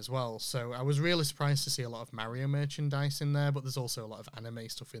Japan as well. So I was really surprised to see a lot of Mario merchandise in there, but there's also a lot of anime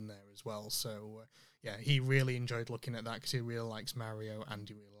stuff in there as well. So yeah, he really enjoyed looking at that because he really likes Mario and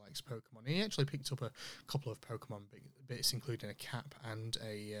he really likes Pokemon. He actually picked up a couple of Pokemon bits, including a cap and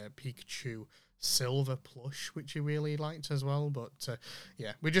a Pikachu silver plush, which he really liked as well. But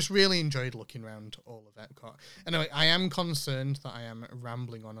yeah, we just really enjoyed looking around all of Epcot. Anyway, I am concerned that I am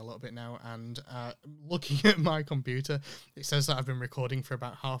rambling on a little bit now, and looking at my computer, it says that I've been recording for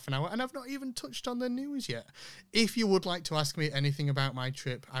about half an hour and I've not even touched on the news yet. If you would like to ask me anything about my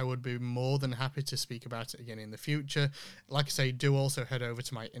trip, I would be more than happy to speak about it again in the future. Like I say, do also head over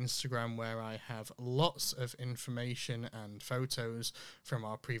to my Instagram, where I have lots of information and photos from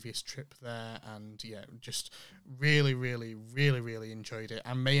our previous trip there. And yeah, just really enjoyed it.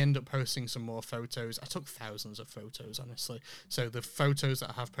 I may end up posting some more photos. I took thousands of photos, honestly. So the photos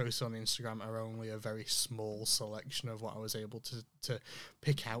that I have posted on Instagram are only a very small selection of what I was able to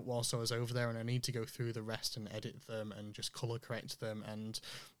pick out whilst I was over there. And I need to go through the rest and edit them and just color correct them and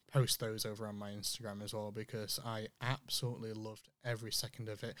post those over on my Instagram as well, because I absolutely loved every second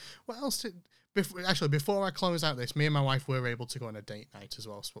of it. What else before I close out this, me and my wife were able to go on a date night as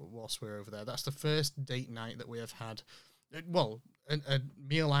well whilst we were over there. That's the first date night that we have had, well, a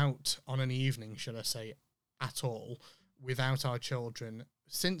meal out on an evening, should I say, at all, without our children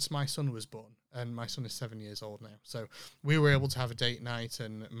since my son was born, and my son is 7 years old now. So we were able to have a date night,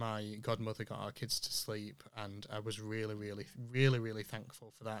 and my godmother got our kids to sleep, and I was really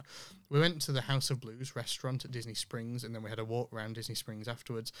thankful for that. We went to the House of Blues restaurant at Disney Springs, and then we had a walk around Disney Springs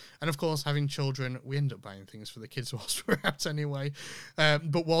afterwards. And of course, having children, we end up buying things for the kids whilst we're out anyway.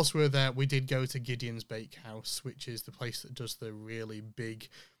 But whilst we were there, we did go to Gideon's Bakehouse, which is the place that does the really big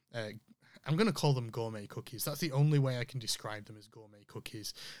I'm going to call them gourmet cookies. That's the only way I can describe them, as gourmet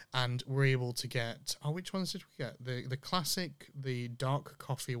cookies. And we're able to get... Oh, which ones did we get? The classic, the dark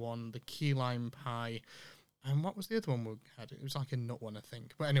coffee one, the key lime pie, and what was the other one we had? It was like a nut one, I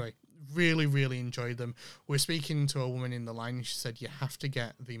think. But anyway, really enjoyed them. We're speaking to a woman in the line, and she said, you have to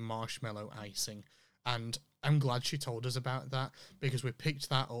get the marshmallow icing. And I'm glad she told us about that, because we picked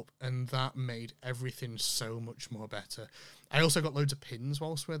that up and that made everything so much more better. I also got loads of pins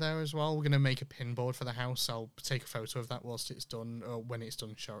whilst we're there as well. We're going to make a pin board for the house. I'll take a photo of that whilst it's done, or when it's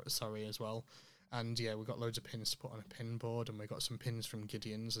done, sorry, as well. And yeah, we got loads of pins to put on a pin board, and we got some pins from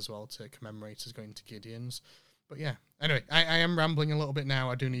Gideon's as well to commemorate us going to Gideon's. But yeah, anyway, I am rambling a little bit now.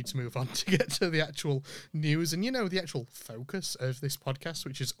 I do need to move on to get to the actual news and, the actual focus of this podcast,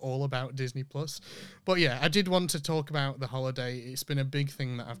 which is all about Disney+. But yeah, I did want to talk about the holiday. It's been a big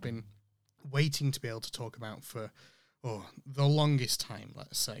thing that I've been waiting to be able to talk about for the longest time,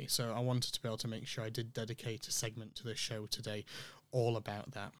 let's say. So I wanted to be able to make sure I did dedicate a segment to the show today all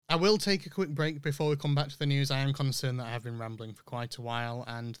about that. I will take a quick break before we come back to the news. I am concerned that I have been rambling for quite a while,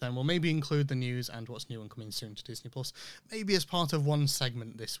 and then we'll maybe include the news and what's new and coming soon to Disney+, maybe as part of one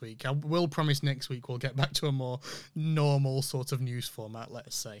segment this week. I will promise next week we'll get back to a more normal sort of news format,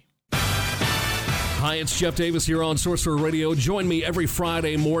 let's say. Hi, it's Jeff Davis here on Sorcerer Radio. Join me every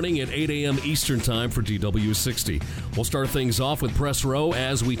Friday morning at 8 a.m. Eastern Time for DW60. We'll start things off with Press Row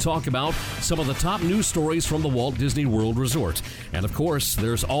as we talk about some of the top news stories from the Walt Disney World Resort. And of course,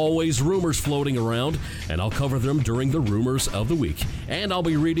 there's always rumors floating around, and I'll cover them during the Rumors of the Week. And I'll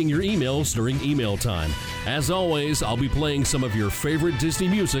be reading your emails during email time. As always, I'll be playing some of your favorite Disney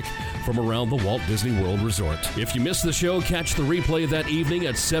music from around the Walt Disney World Resort. If you missed the show, catch the replay that evening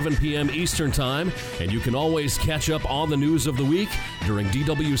at 7 p.m. Eastern Time. And you can always catch up on the news of the week during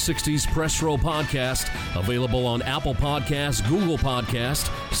DW60's Press Row podcast, available on Apple Podcasts, Google Podcasts,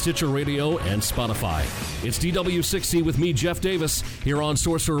 Stitcher Radio, and Spotify. It's DW60 with me, Jeff Davis, here on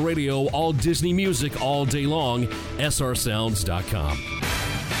Sorcerer Radio, all Disney music all day long, srsounds.com.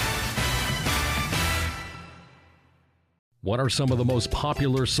 What are some of the most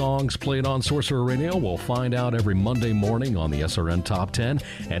popular songs played on Sorcerer Radio? We'll find out every Monday morning on the SRN Top 10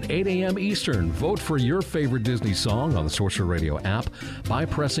 at 8 a.m. Eastern. Vote for your favorite Disney song on the Sorcerer Radio app by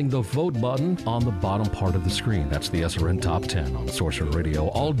pressing the vote button on the bottom part of the screen. That's the SRN Top 10 on Sorcerer Radio.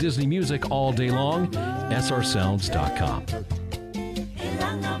 All Disney music all day long. srsounds.com.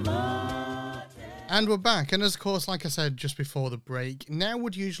 And we're back, and of course, like I said just before the break, now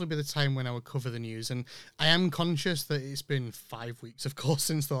would usually be the time when I would cover the news, and I am conscious that it's been 5 weeks, of course,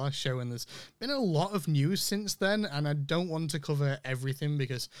 since the last show, and there's been a lot of news since then, and I don't want to cover everything,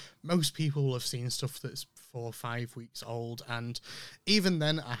 because most people will have seen stuff that's 4 or 5 weeks old, and even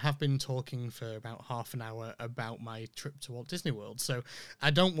then, I have been talking for about half an hour about my trip to Walt Disney World, so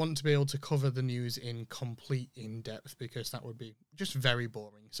I don't want to be able to cover the news in complete in-depth, because that would be just very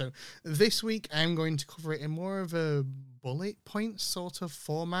boring. So this week, I'm going to cover it in more of a bullet point sort of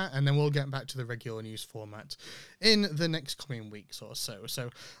format, and then we'll get back to the regular news format in the next coming weeks or so. So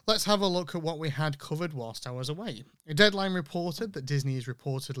let's have a look at what we had covered whilst I was away. A Deadline reported that Disney is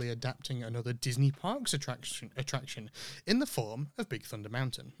reportedly adapting another Disney Parks attraction in the form of Big Thunder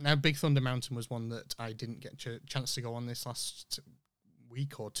Mountain. Now, Big Thunder Mountain was one that I didn't get a chance to go on this last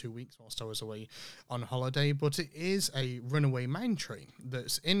week or 2 weeks whilst I was away on holiday, but it is a runaway mine train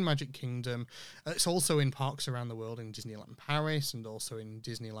that's in Magic Kingdom. It's also in parks around the world, in Disneyland Paris and also in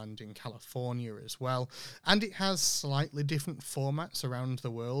Disneyland in California as well, and it has slightly different formats around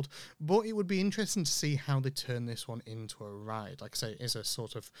the world, but it would be interesting to see how they turn this one into a ride. Like I say, it is a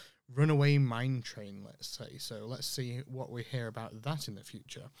sort of runaway mine train, let's say, so let's see what we hear about that in the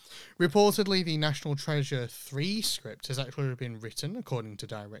future. Reportedly, the National Treasure 3 script has actually been written, according to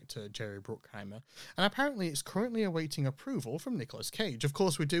director Jerry Bruckheimer, and apparently it's currently awaiting approval from Nicolas Cage. Of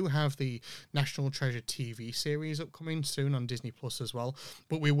course, we do have the National Treasure TV series upcoming soon on Disney Plus as well,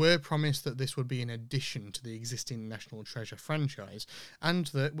 but we were promised that this would be in addition to the existing National Treasure franchise, and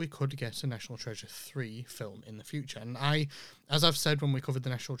that we could get a National Treasure 3 film in the future. And as I've said when we covered the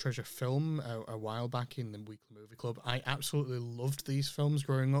National Treasure film a while back in the Weekly Movie Club, I absolutely loved these films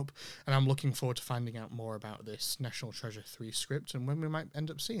growing up, and I'm looking forward to finding out more about this National Treasure 3 script and when we might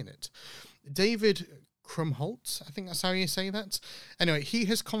end up seeing it. David Krumholtz, I think that's how you say that. Anyway, he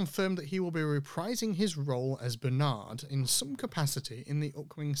has confirmed that he will be reprising his role as Bernard in some capacity in the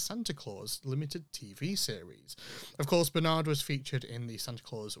upcoming Santa Claus limited TV series. Of course, Bernard was featured in the Santa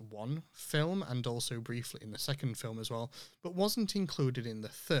Claus 1 film and also briefly in the second film as well, but wasn't included in the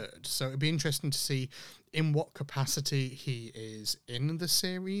third. So it'd be interesting to see in what capacity he is in the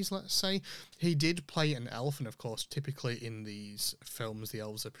series, let's say. He did play an elf, and of course, typically in these films, the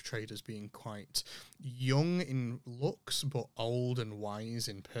elves are portrayed as being quite young in looks, but old and wise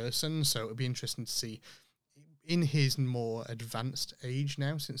in person, so it'd be interesting to see in his more advanced age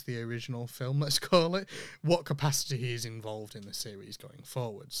now, since the original film, let's call it, what capacity he is involved in the series going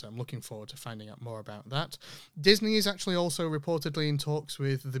forward. So I'm looking forward to finding out more about that. Disney is actually also reportedly in talks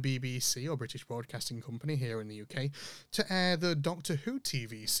with the BBC, or British Broadcasting Company, here in the UK, to air the Doctor Who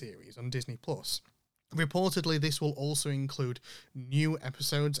TV series on Disney+. Reportedly, this will also include new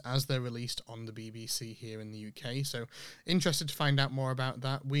episodes as they're released on the BBC here in the UK, so interested to find out more about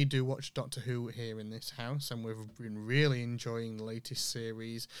that. We do watch Doctor Who here in this house, and we've been really enjoying the latest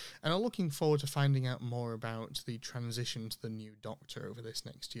series, and are looking forward to finding out more about the transition to the new Doctor over this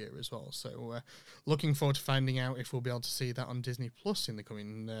next year as well. So looking forward to finding out if we'll be able to see that on Disney Plus in the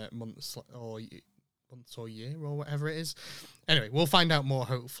coming months or year or whatever it is. Anyway, we'll find out more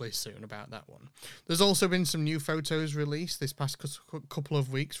hopefully soon about that one. There's also been some new photos released this past couple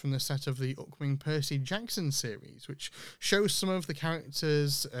of weeks from the set of the upcoming Percy Jackson series, which shows some of the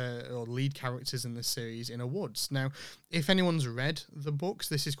characters or lead characters in the series in a woods. Now, if anyone's read the books,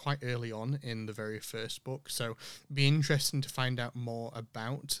 this is quite early on in the very first book, so it'd be interesting to find out more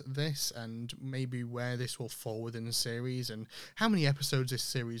about this and maybe where this will fall within the series and how many episodes this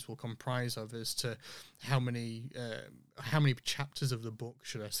series will comprise of, as to how many chapters of the book,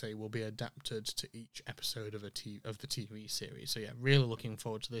 should I say, will be adapted to each episode of the TV series. So yeah, really looking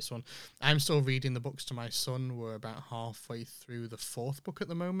forward to this one. I'm still reading the books to my son. We're about halfway through the 4th book at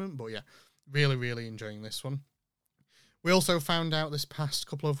the moment, but yeah, really enjoying this one. We also found out this past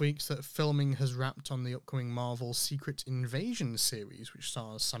couple of weeks that filming has wrapped on the upcoming Marvel Secret Invasion series, which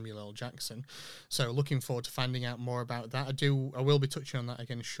stars Samuel L. Jackson. So looking forward to finding out more about that. I will be touching on that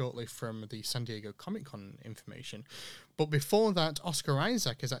again shortly from the San Diego Comic-Con information. But before that, Oscar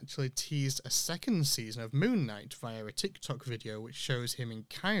Isaac has actually teased a second season of Moon Knight via a TikTok video which shows him in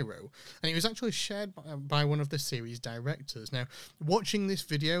Cairo, and it was actually shared by one of the series directors. Now, watching this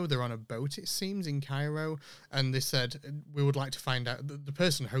video, they're on a boat, it seems, in Cairo, and they said, we would like to find out, the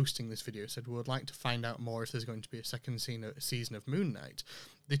person hosting this video said, we would like to find out more if there's going to be a second season of Moon Knight.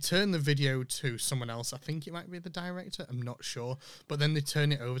 They turn the video to someone else, I think it might be the director, I'm not sure, but then they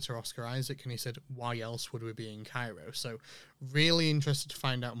turn it over to Oscar Isaac, and he said, why else would we be in Cairo? So really interested to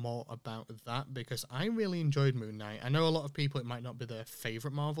find out more about that, because I really enjoyed Moon Knight. I know a lot of people, it might not be their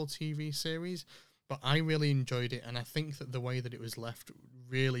favourite Marvel TV series, but I really enjoyed it, and I think that the way that it was left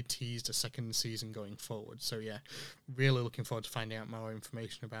really teased a second season going forward. So yeah, really looking forward to finding out more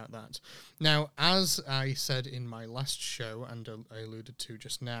information about that. Now, as I said in my last show, and I alluded to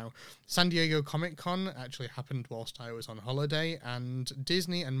just now, San Diego Comic-Con actually happened whilst I was on holiday, and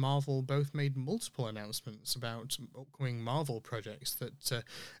Disney and Marvel both made multiple announcements about upcoming Marvel projects that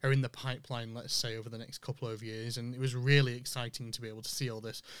are in the pipeline, let's say, over the next couple of years, and it was really exciting to be able to see all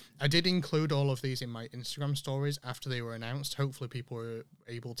this. I did include all of these in my Instagram stories after they were announced. Hopefully people were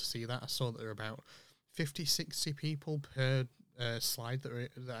able to see that. I saw that there were about 50, 60 people per slide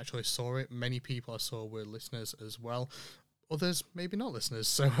that actually saw it. Many people I saw were listeners as well. Others, maybe not listeners.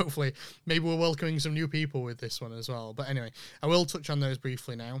 So hopefully, maybe we're welcoming some new people with this one as well. But anyway, I will touch on those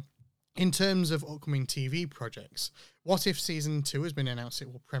briefly now. In terms of upcoming TV projects, What If Season 2 has been announced.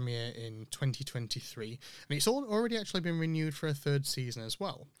 It will premiere in 2023. And it's already actually been renewed for a third season as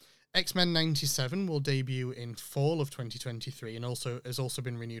well. X-Men 97 will debut in fall of 2023 and has also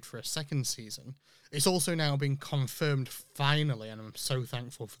been renewed for a second season. It's also now been confirmed finally, and I'm so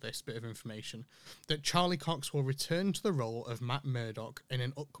thankful for this bit of information, that Charlie Cox will return to the role of Matt Murdock in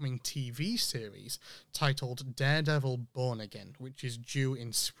an upcoming TV series titled Daredevil Born Again, which is due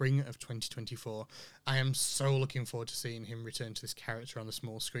in spring of 2024. I am so looking forward to seeing him return to this character on the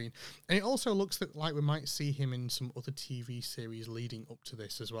small screen. And it also looks like we might see him in some other TV series leading up to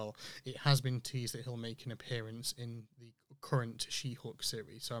this as well. It has been teased that he'll make an appearance in the current She-Hulk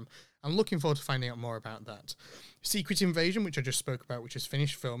series. So I'm looking forward to finding out more about that. Secret Invasion, which I just spoke about, which has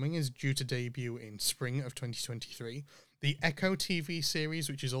finished filming, is due to debut in spring of 2023. The Echo TV series,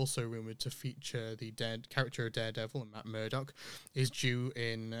 which is also rumoured to feature the character of Daredevil and Matt Murdock, is due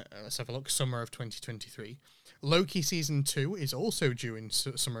in, let's have a look, summer of 2023. Loki Season 2 is also due in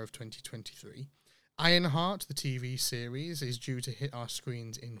summer of 2023. Ironheart, the TV series, is due to hit our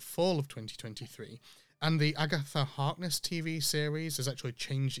screens in fall of 2023. And the Agatha Harkness TV series has actually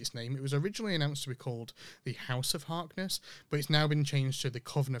changed its name. It was originally announced to be called The House of Harkness, but it's now been changed to The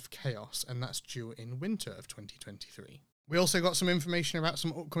Coven of Chaos, and that's due in winter of 2023. We also got some information about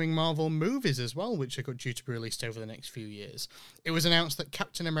some upcoming Marvel movies as well, which are due to be released over the next few years. It was announced that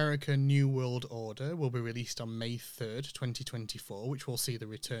Captain America New World Order will be released on May 3rd, 2024, which will see the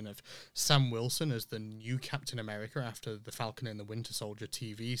return of Sam Wilson as the new Captain America after the Falcon and the Winter Soldier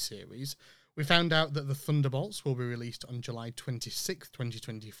TV series. We found out that the Thunderbolts will be released on July 26th,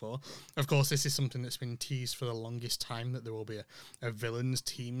 2024. Of course, this is something that's been teased for the longest time, that there will be a villains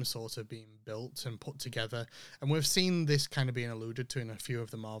team sort of being built and put together. And we've seen this kind of being alluded to in a few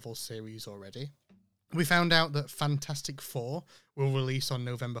of the Marvel series already. We found out that Fantastic Four will release on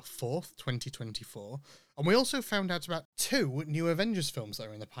November 4th, 2024. And we also found out about 2 new Avengers films that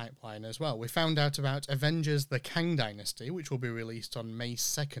are in the pipeline as well. We found out about Avengers The Kang Dynasty, which will be released on May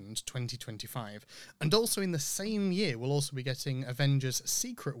 2nd, 2025. And also in the same year, we'll also be getting Avengers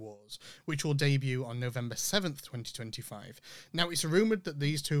Secret Wars, which will debut on November 7th, 2025. Now, it's rumoured that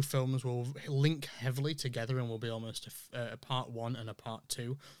these 2 films will link heavily together and will be almost a part 1 and a part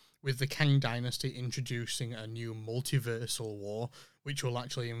 2. With the Kang Dynasty introducing a new multiversal war, which will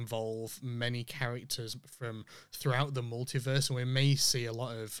actually involve many characters from throughout the multiverse, and we may see a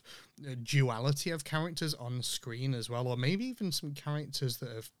lot of duality of characters on screen as well, or maybe even some characters that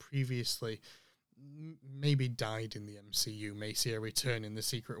have previously maybe died in the MCU may see a return in the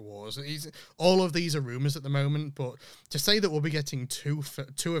Secret Wars. All of these are rumours at the moment, but to say that we'll be getting two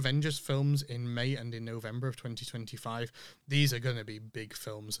Avengers films in May and in November of 2025, these are going to be big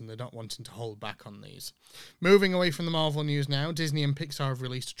films, and they're not wanting to hold back on these. Moving away from the Marvel news now, Disney and Pixar have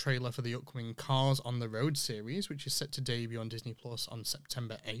released a trailer for the upcoming Cars on the Road series, which is set to debut on Disney Plus on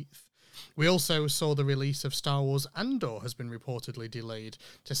September 8th. We also saw the release of Star Wars Andor has been reportedly delayed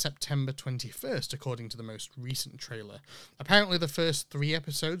to September 21st, according to the most recent trailer. Apparently, the first 3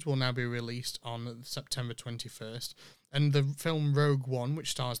 episodes will now be released on September 21st, And the film Rogue One,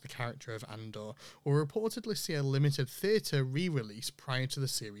 which stars the character of Andor, will reportedly see a limited theatre re-release prior to the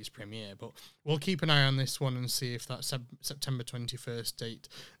series premiere. But we'll keep an eye on this one and see if that September 21st date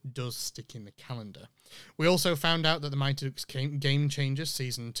does stick in the calendar. We also found out that the Mighty Ducks Game Changers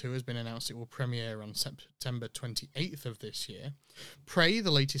Season 2 has been announced. It will premiere on September 28th of this year. Prey,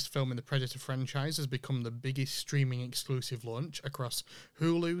 the latest film in the Predator franchise, has become the biggest streaming exclusive launch across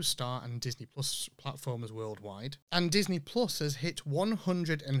Hulu, Star and Disney Plus platforms worldwide. And Disney Plus has hit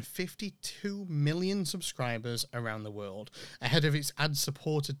 152 million subscribers around the world, ahead of its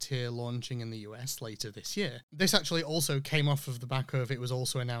ad-supported tier launching in the US later this year. This actually also came off of the back of, it was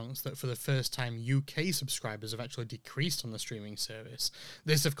also announced that for the first time UK subscribers have actually decreased on the streaming service.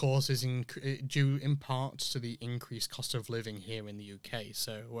 This, of course, is due in part to the increased cost of living here in the UK,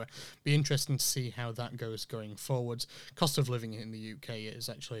 so be interesting to see how that goes going forwards. Cost of living in the UK has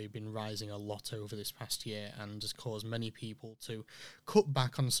actually been rising a lot over this past year and has caused many people to cut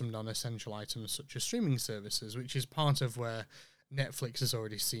back on some non-essential items such as streaming services, which is part of where Netflix has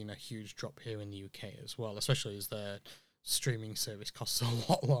already seen a huge drop here in the UK as well, especially as their streaming service costs a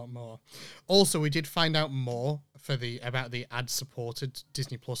lot more. Also, we did find out more about the ad-supported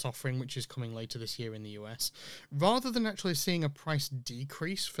Disney Plus offering, which is coming later this year in the US. Rather than actually seeing a price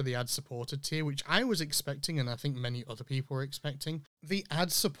decrease for the ad-supported tier, which I was expecting and I think many other people were expecting, the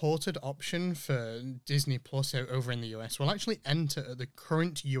ad-supported option for Disney Plus over in the US will actually enter at the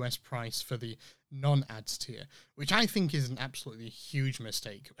current US price for the non-ads tier, which I think is an absolutely huge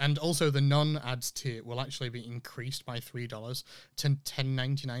mistake. And also the non-ads tier will actually be increased by $3 to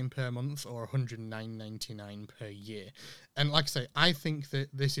 $10.99 per month or $109.99 per year. And like I say, I think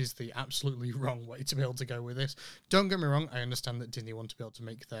that this is the absolutely wrong way to be able to go with this. Don't get me wrong, I understand that Disney want to be able to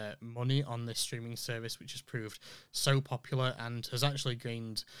make their money on this streaming service, which has proved so popular and has actually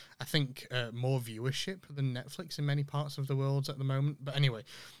gained, I think, more viewership than Netflix in many parts of the world at the moment. But anyway,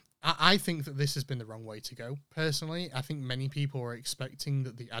 I think that this has been the wrong way to go. Personally, I think many people were expecting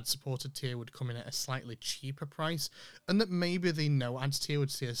that the ad-supported tier would come in at a slightly cheaper price and that maybe the no-ads tier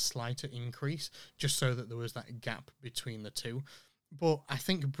would see a slighter increase just so that there was that gap between the two. But I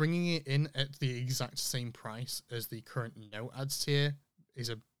think bringing it in at the exact same price as the current no-ads tier is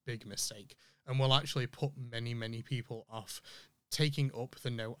a big mistake and will actually put many people off taking up the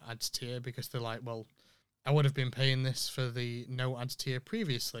no-ads tier because they're like, well, I would have been paying this for the no ads tier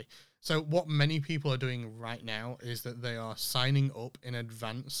previously. So what many people are doing right now is that they are signing up in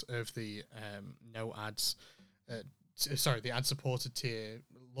advance of the the ad supported tier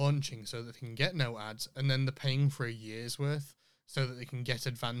launching so that they can get no ads, and then they're paying for a year's worth so that they can get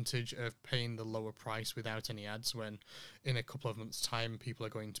advantage of paying the lower price without any ads, when in a couple of months' time people are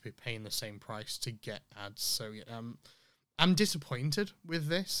going to be paying the same price to get ads. So I'm disappointed with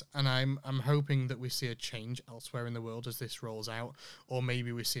this, and I'm hoping that we see a change elsewhere in the world as this rolls out, or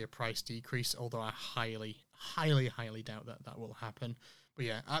maybe we see a price decrease, although I highly doubt that will happen. But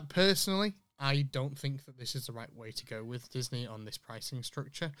yeah, personally, I don't think that this is the right way to go with Disney on this pricing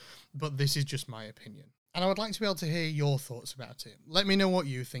structure, but this is just my opinion. And I would like to be able to hear your thoughts about it. Let me know what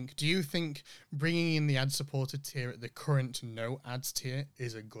you think. Do you think bringing in the ad-supported tier at the current no-ads tier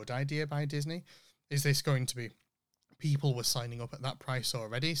is a good idea by Disney? Is this going to be people were signing up at that price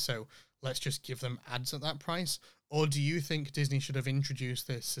already, so let's just give them ads at that price? Or do you think Disney should have introduced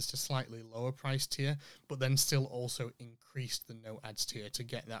this as a slightly lower price tier, but then still also increased the no ads tier to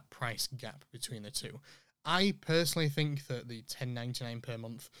get that price gap between the two? I personally think that the $10.99 per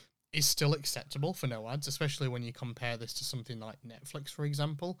month is still acceptable for no ads, especially when you compare this to something like Netflix, for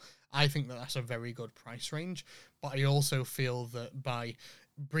example. I think that that's a very good price range, but I also feel that by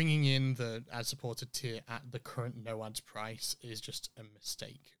bringing in the ad-supported tier at the current no-ads price is just a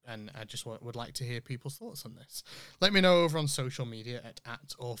mistake, and I just would like to hear people's thoughts on this. Let me know over on social media at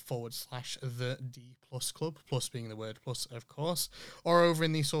or / the D Plus Club, plus being the word plus, of course, or over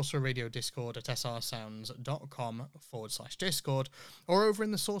in the Sorcerer Radio Discord at srsounds.com / Discord, or over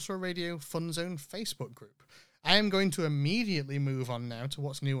in the Sorcerer Radio Fun Zone Facebook group. I am going to immediately move on now to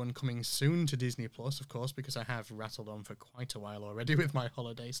what's new and coming soon to Disney Plus, of course, because I have rattled on for quite a while already with my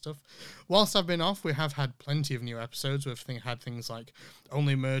holiday stuff. Whilst I've been off, we have had plenty of new episodes. We've had things like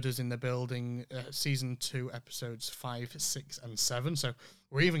Only Murders in the Building, Season 2, Episodes 5, 6, and 7, so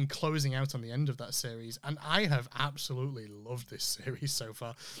we're even closing out on the end of that series, and I have absolutely loved this series so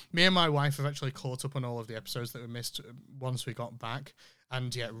far. Me and my wife have actually caught up on all of the episodes that we missed once we got back,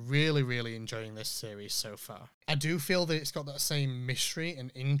 and yeah, really enjoying this series so far. I do feel that it's got that same mystery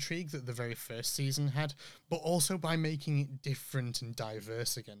and intrigue that the very first season had, but also by making it different and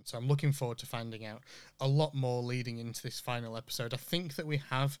diverse again. So I'm looking forward to finding out a lot more leading into this final episode. I think that we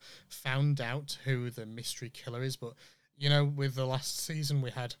have found out who the mystery killer is, but you know, with the last season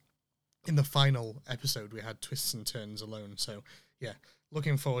we had, in the final episode, we had twists and turns alone. So, yeah,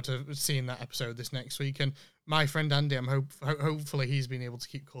 looking forward to seeing that episode this next week. And my friend Andy, hopefully he's been able to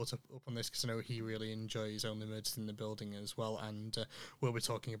keep caught up on this, because I know he really enjoys Only Murders in the Building as well, and we'll be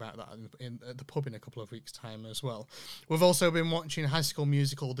talking about that at the pub in a couple of weeks' time as well. We've also been watching High School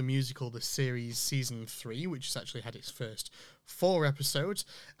Musical, the series season 3, which has actually had its first 4 episodes.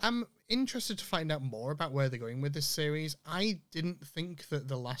 I'm interested to find out more about where they're going with this series. I didn't think that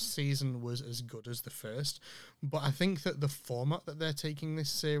the last season was as good as the first, but I think that the format that they're taking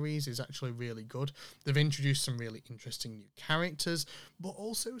this series is actually really good. They've introduced some really interesting new characters, but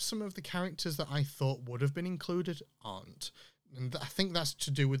also some of the characters that I thought would have been included aren't. And I think that's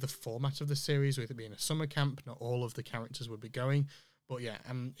to do with the format of the series, with it being a summer camp. Not all of the characters would be going. But yeah,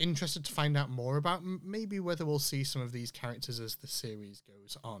 I'm interested to find out more about maybe whether we'll see some of these characters as the series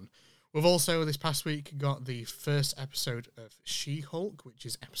goes on. We've also, this past week, got the first episode of She-Hulk, which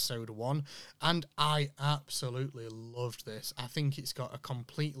is episode 1, and I absolutely loved this. I think it's got a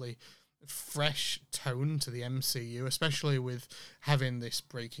completely fresh tone to the MCU, especially with having this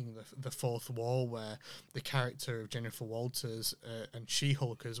breaking the fourth wall, where the character of Jennifer Walters and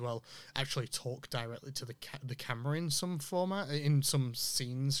She-Hulk as well actually talk directly to the camera in some format, in some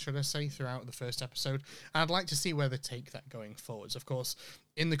scenes, should I say, throughout the first episode. And I'd like to see where they take that going forwards. Of course,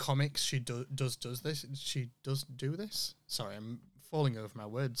 in the comics, she does this. She does do this. Sorry, I'm falling over my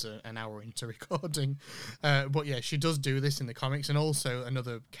words an hour into recording. But yeah, she does do this in the comics. And also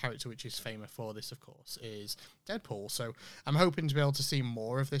another character which is famous for this, of course, is Deadpool. So I'm hoping to be able to see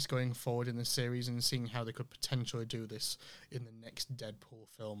more of this going forward in the series, and seeing how they could potentially do this in the next Deadpool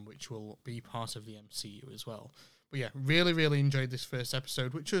film, which will be part of the MCU as well. But yeah, really, really enjoyed this first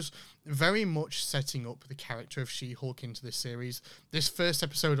episode, which was very much setting up the character of She-Hulk into this series. This first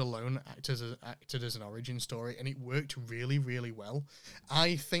episode alone acted as an origin story, and it worked really, really well.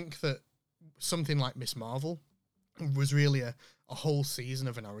 I think that something like Miss Marvel was really a whole season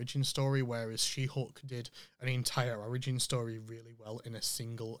of an origin story, whereas She-Hulk did an entire origin story really well in a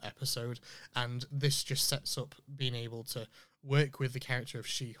single episode. And this just sets up being able to work with the character of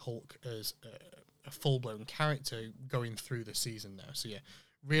She-Hulk as a full-blown character going through the season now. So yeah,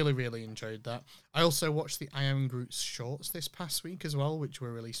 really, really enjoyed that. I also watched the I Am Groot's shorts this past week as well, which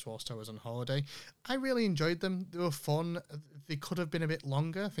were released whilst I was on holiday. I really enjoyed them. They were fun. They could have been a bit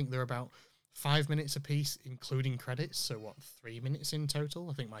longer. I think they're about 5 minutes a piece, including credits. So 3 minutes in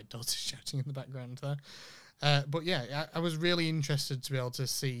total? I think my daughter's shouting in the background there. But yeah, I was really interested to be able to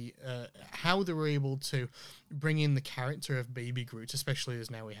see how they were able to bring in the character of Baby Groot, especially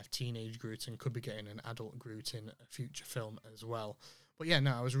as now we have teenage Groot and could be getting an adult Groot in a future film as well. But yeah,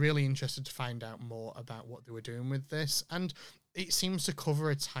 no, I was really interested to find out more about what they were doing with this. And it seems to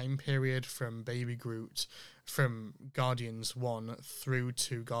cover a time period from Baby Groot, from Guardians 1 through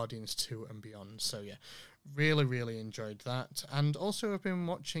to Guardians 2 and beyond. So yeah, really, really enjoyed that. And also I've been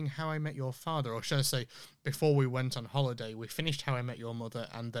watching How I Met Your Father, or should I say, before we went on holiday, we finished How I Met Your Mother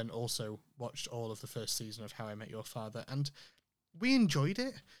and then also watched all of the first season of How I Met Your Father, and we enjoyed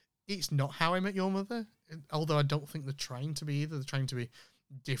it. It's not How I Met Your Mother, although I don't think they're trying to be either. They're trying to be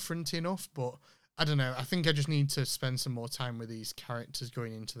different enough, but I don't know. I think I just need to spend some more time with these characters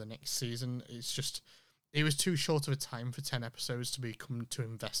going into the next season. It was too short of a time for 10 episodes to become too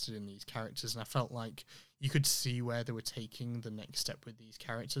invested in these characters, and I felt like you could see where they were taking the next step with these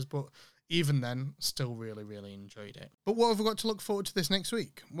characters, but even then, still really, really enjoyed it. But what have we got to look forward to this next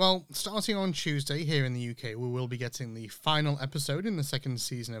week? Well, starting on Tuesday here in the UK, we will be getting the final episode in the second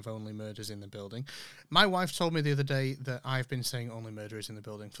season of Only Murders in the Building. My wife told me the other day that I've been saying Only Murders in the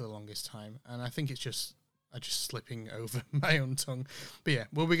Building for the longest time, and I think it's just slipping over my own tongue. But yeah,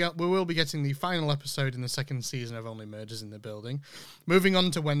 we will be getting the final episode in the second season of Only Murders in the Building. Moving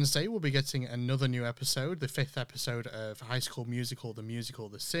on to Wednesday, we'll be getting another new episode, the 5th episode of High School Musical,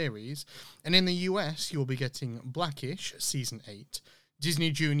 the series. And in the US, you'll be getting Blackish, Season 8,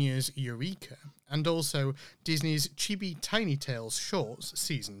 Disney Junior's Eureka, and also Disney's Chibi Tiny Tales Shorts,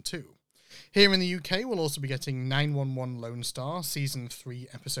 Season 2. Here in the UK, we'll also be getting 911 Lone Star, Season 3,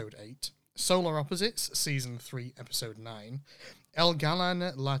 Episode 8, Solar Opposites, Season 3, Episode 9, El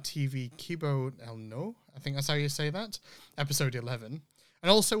Galan La TV Kibo El No, I think that's how you say that, Episode 11. And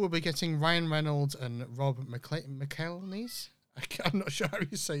also we'll be getting Ryan Reynolds and Rob McElhenney. I'm not sure how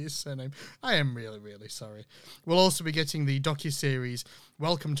you say his surname. I am really, really sorry. We'll also be getting the docuseries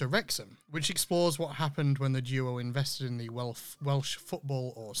Welcome to Wrexham, which explores what happened when the duo invested in the Welsh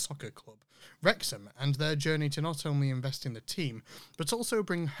football or soccer club, Wrexham, and their journey to not only invest in the team, but also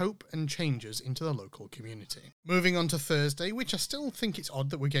bring hope and changes into the local community. Moving on to Thursday, which I still think it's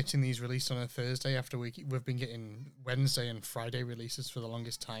odd that we're getting these released on a Thursday after we've been getting Wednesday and Friday releases for the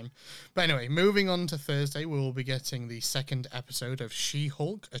longest time. But anyway, moving on to Thursday, we will be getting the second episode of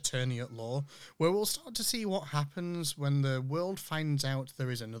She-Hulk, Attorney at Law, where we'll start to see what happens when the world finds out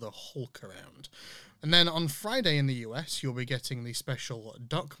there is another Hulk around. And then on Friday in the US, you'll be getting the special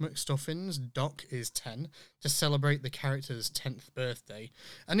Doc McStuffins, Doc is 10, to celebrate the character's 10th birthday.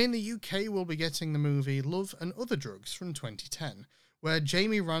 And in the UK, we'll be getting the movie Love and Other Drugs from 2010, where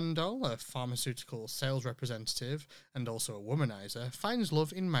Jamie Randall, a pharmaceutical sales representative and also a womanizer, finds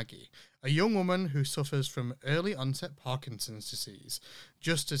love in Maggie, a young woman who suffers from early onset Parkinson's disease,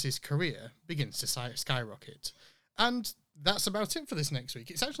 just as his career begins to skyrocket. And that's about it for this next week.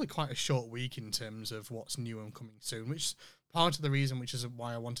 It's actually quite a short week in terms of what's new and coming soon, which is part of the reason, which is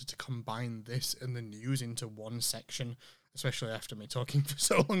why I wanted to combine this and the news into one section, especially after me talking for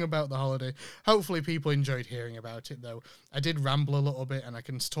so long about the holiday. Hopefully people enjoyed hearing about it, though. I did ramble a little bit, and I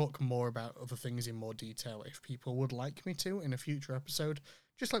can talk more about other things in more detail if people would like me to in a future episode.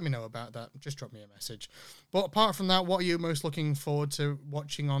 Just let me know about that. Just drop me a message. But apart from that, what are you most looking forward to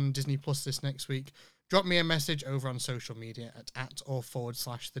watching on Disney Plus this next week? Drop me a message over on social media at or /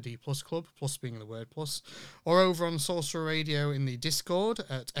 the D Plus Club, plus being the word plus, or over on Sorcerer Radio in the Discord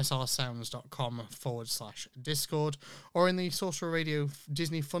at srsounds.com / Discord, or in the Sorcerer Radio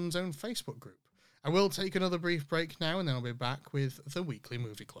Disney Fun Zone Facebook group. I will take another brief break now, and then I'll be back with the Weekly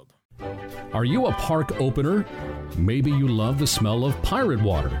Movie Club. Are you a park opener? Maybe you love the smell of pirate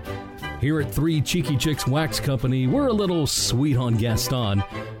water. Here at Three Cheeky Chicks Wax Company, we're a little sweet on Gaston,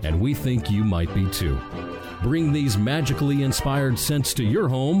 and we think you might be too. Bring these magically inspired scents to your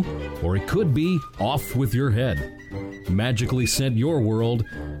home, or it could be off with your head. Magically scent your world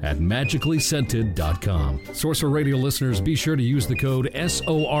at magicallyscented.com. Sorcerer Radio listeners, be sure to use the code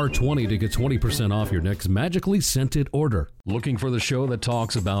SOR20 to get 20% off your next Magically Scented order. Looking for the show that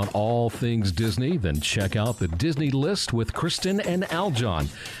talks about all things Disney? Then check out the Disney List with Kristen and Aljon.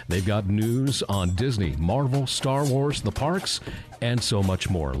 They've got news on Disney, Marvel, Star Wars, the parks, and so much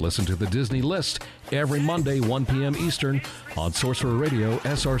more. Listen to the Disney List every Monday, 1 p.m. Eastern on Sorcerer Radio,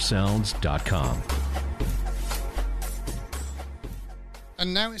 srsounds.com.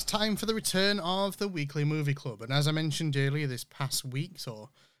 And now it's time for the return of the Weekly Movie Club. And as I mentioned earlier, this past weeks, or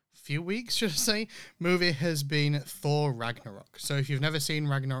few weeks, should I say, movie has been Thor Ragnarok. So if you've never seen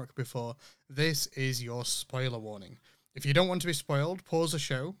Ragnarok before, this is your spoiler warning. If you don't want to be spoiled, pause the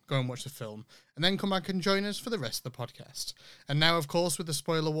show, go and watch the film, and then come back and join us for the rest of the podcast. And now, of course, with the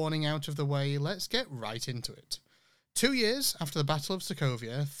spoiler warning out of the way, let's get right into it. 2 years after the Battle of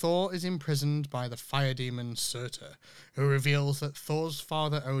Sokovia, Thor is imprisoned by the fire demon Surtur, who reveals that Thor's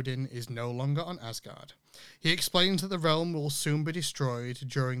father Odin is no longer on Asgard. He explains that the realm will soon be destroyed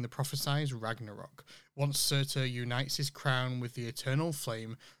during the prophesied Ragnarok, once Surtur unites his crown with the eternal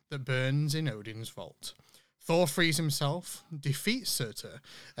flame that burns in Odin's vault. Thor frees himself, defeats Surtur,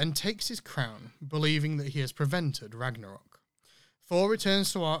 and takes his crown, believing that he has prevented Ragnarok. Thor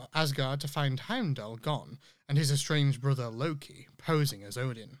returns to Asgard to find Heimdall gone, and his estranged brother Loki posing as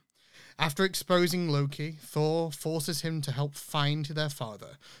Odin. After exposing Loki, Thor forces him to help find their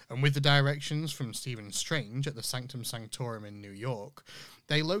father, and with the directions from Stephen Strange at the Sanctum Sanctorum in New York,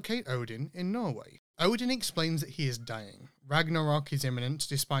 they locate Odin in Norway. Odin explains that he is dying. Ragnarok is imminent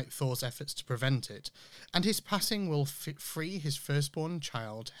despite Thor's efforts to prevent it, and his passing will free his firstborn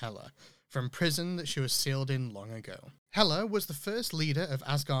child, Hela, from prison that she was sealed in long ago. Hela was the first leader of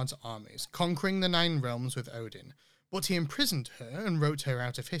Asgard's armies, conquering the 9 realms with Odin, but he imprisoned her and wrote her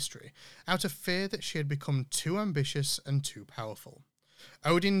out of history, out of fear that she had become too ambitious and too powerful.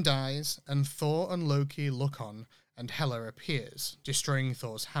 Odin dies, and Thor and Loki look on, and Hela appears, destroying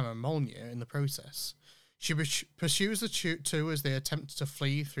Thor's hammer Mjolnir in the process. She pursues the two as they attempt to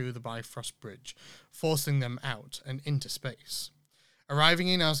flee through the Bifrost Bridge, forcing them out and into space. Arriving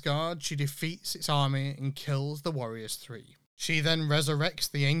in Asgard, she defeats its army and kills the Warriors 3. She then resurrects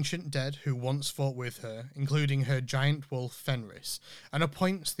the ancient dead who once fought with her, including her giant wolf Fenris, and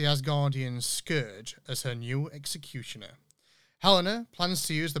appoints the Asgardian Scourge as her new executioner. Helena plans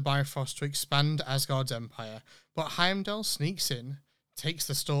to use the Bifrost to expand Asgard's empire, but Heimdall sneaks in, takes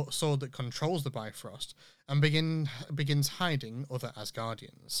the sword that controls the Bifrost, and begins hiding other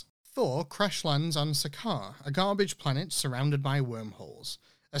Asgardians. Thor crash lands on Sakaar, a garbage planet surrounded by wormholes.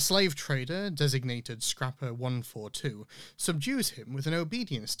 A slave trader, designated Scrapper 142, subdues him with an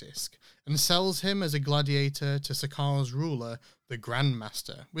obedience disc and sells him as a gladiator to Sakar's ruler, the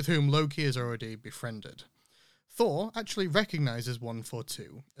Grandmaster, with whom Loki is already befriended. Thor actually recognizes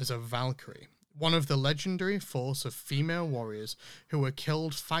 142 as a Valkyrie, one of the legendary force of female warriors who were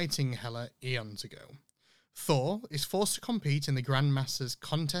killed fighting Hela eons ago. Thor is forced to compete in the Grandmaster's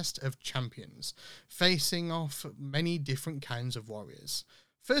Contest of Champions, facing off many different kinds of warriors.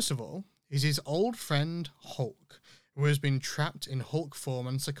 First of all is his old friend Hulk, who has been trapped in Hulk form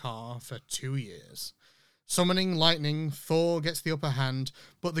on Sakaar for 2 years. Summoning lightning, Thor gets the upper hand,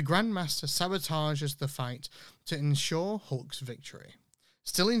 but the Grandmaster sabotages the fight to ensure Hulk's victory.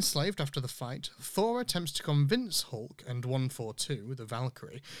 Still enslaved after the fight, Thor attempts to convince Hulk and 142, the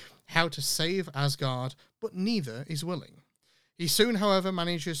Valkyrie, how to save Asgard, but neither is willing. He soon, however,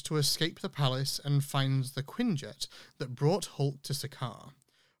 manages to escape the palace and finds the Quinjet that brought Hulk to Sakaar.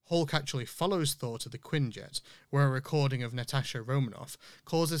 Hulk actually follows Thor to the Quinjet, where a recording of Natasha Romanoff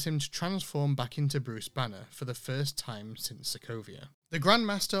causes him to transform back into Bruce Banner for the first time since Sokovia. The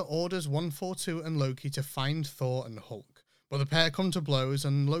Grandmaster orders 142 and Loki to find Thor and Hulk, but the pair come to blows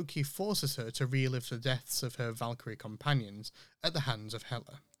and Loki forces her to relive the deaths of her Valkyrie companions at the hands of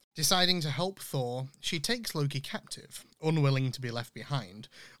Hela. Deciding to help Thor, she takes Loki captive. Unwilling to be left behind,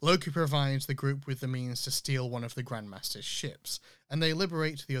 Loki provides the group with the means to steal one of the Grandmaster's ships, and they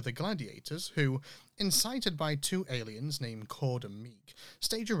liberate the other gladiators who, incited by 2 aliens named Cord and Meek,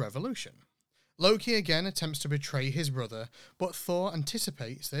 stage a revolution. Loki again attempts to betray his brother, but Thor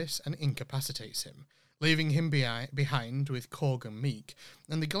anticipates this and incapacitates him, leaving him behind with Korg and Meek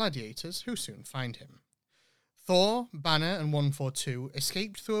and the gladiators who soon find him. Thor, Banner, and 142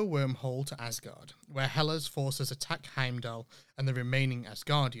 escaped through a wormhole to Asgard, where Hela's forces attack Heimdall and the remaining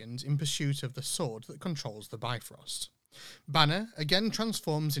Asgardians in pursuit of the sword that controls the Bifrost. Banner again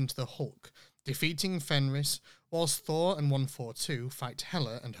transforms into the Hulk, defeating Fenris, whilst Thor and 142 fight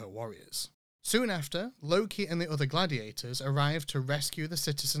Hela and her warriors. Soon after, Loki and the other gladiators arrive to rescue the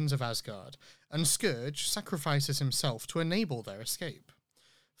citizens of Asgard, and Scourge sacrifices himself to enable their escape.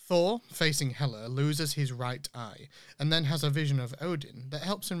 Thor, facing Hela, loses his right eye, and then has a vision of Odin that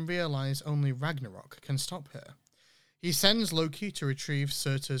helps him realize only Ragnarok can stop her. He sends Loki to retrieve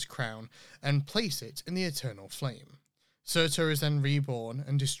Surtur's crown and place it in the eternal flame. Surtur is then reborn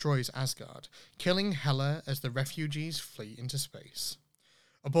and destroys Asgard, killing Hela as the refugees flee into space.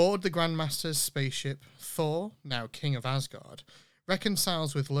 Aboard the Grandmaster's spaceship, Thor, now king of Asgard,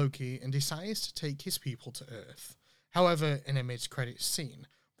 reconciles with Loki and decides to take his people to Earth. However, in a mid-credits scene,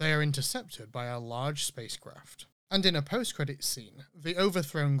 they are intercepted by a large spacecraft. And in a post-credits scene, the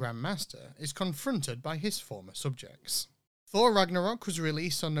overthrown Grandmaster is confronted by his former subjects. Thor Ragnarok was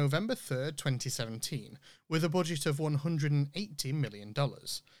released on November 3rd, 2017, with a budget of $180 million.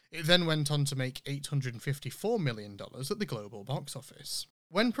 It then went on to make $854 million at the global box office.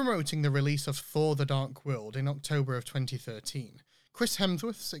 When promoting the release of Thor the Dark World in October of 2013, Chris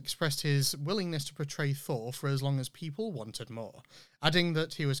Hemsworth expressed his willingness to portray Thor for as long as people wanted more, adding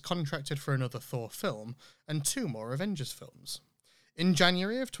that he was contracted for another Thor film and 2 more Avengers films. In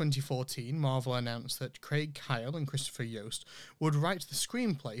January of 2014, Marvel announced that Craig Kyle and Christopher Yost would write the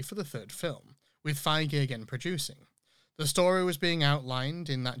screenplay for the 3rd film, with Feige again producing. The story was being outlined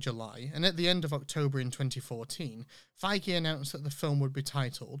in that July, and at the end of October in 2014, Feige announced that the film would be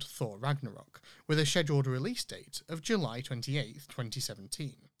titled Thor Ragnarok, with a scheduled release date of July 28,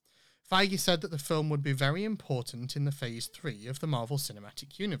 2017. Feige said that the film would be very important in the Phase 3 of the Marvel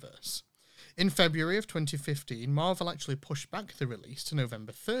Cinematic Universe. In February of 2015, Marvel actually pushed back the release to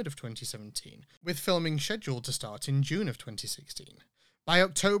November 3rd of 2017, with filming scheduled to start in June of 2016. By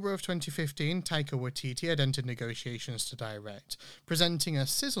October of 2015, Taika Waititi had entered negotiations to direct, presenting a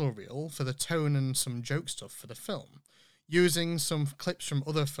sizzle reel for the tone and some joke stuff for the film, using some clips from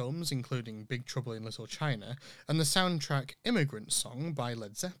other films, including Big Trouble in Little China, and the soundtrack Immigrant Song by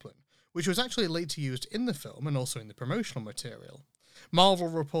Led Zeppelin, which was actually later used in the film and also in the promotional material.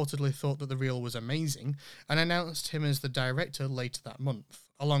 Marvel reportedly thought that the reel was amazing, and announced him as the director later that month,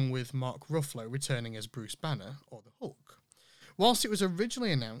 along with Mark Ruffalo returning as Bruce Banner, or the Hulk. Whilst it was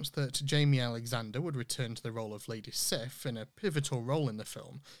originally announced that Jamie Alexander would return to the role of Lady Sif in a pivotal role in the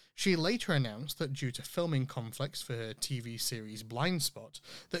film, she later announced that due to filming conflicts for her TV series Blind Spot,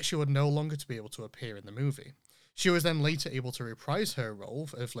 that she would no longer be able to appear in the movie. She was then later able to reprise her role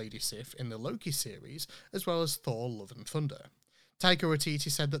of Lady Sif in the Loki series, as well as Thor Love and Thunder. Taika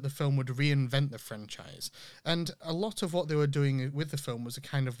Waititi said that the film would reinvent the franchise, and a lot of what they were doing with the film was a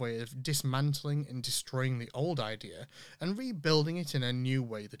kind of way of dismantling and destroying the old idea and rebuilding it in a new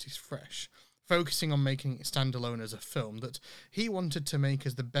way that is fresh. focusing on making it stand alone as a film that he wanted to make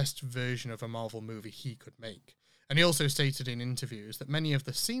as the best version of a Marvel movie he could make. And he also stated in interviews that many of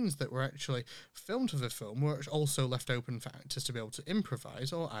the scenes that were actually filmed for the film were also left open for actors to be able to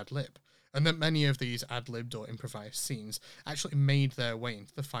improvise or ad-lib, and that many of these ad-libbed or improvised scenes actually made their way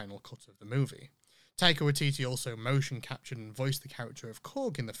into the final cut of the movie. Taika Waititi also motion captured and voiced the character of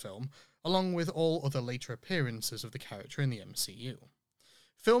Korg in the film, along with all other later appearances of the character in the MCU.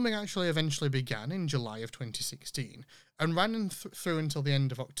 Filming actually eventually began in July of 2016 and ran through until the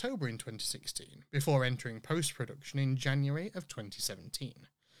end of October in 2016, before entering post-production in January of 2017.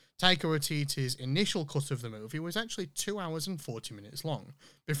 Taika Waititi's initial cut of the movie was actually 2 hours and 40 minutes long,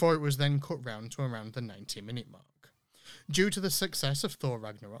 before it was then cut round to around the 90-minute mark. Due to the success of Thor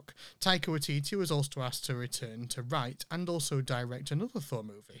Ragnarok, Taika Waititi was also asked to return to write and also direct another Thor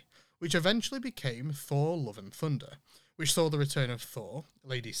movie, which eventually became Thor Love and Thunder, which saw the return of Thor,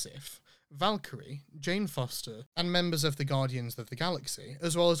 Lady Sif, Valkyrie, Jane Foster, and members of the Guardians of the Galaxy,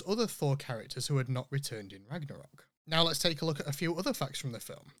 as well as other Thor characters who had not returned in Ragnarok. Now let's take a look at a few other facts from the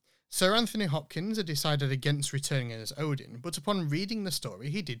film. Sir Anthony Hopkins had decided against returning as Odin, but upon reading the story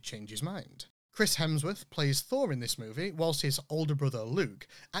he did change his mind. Chris Hemsworth plays Thor in this movie, whilst his older brother Luke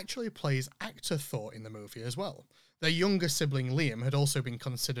actually plays actor Thor in the movie as well. Their younger sibling Liam had also been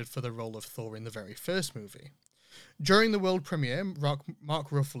considered for the role of Thor in the very first movie. During the world premiere, Mark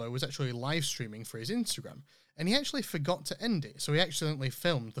Ruffalo was actually live streaming for his Instagram, and he actually forgot to end it, so he accidentally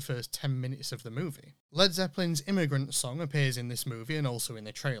filmed the first 10 minutes of the movie. Led Zeppelin's Immigrant song appears in this movie and also in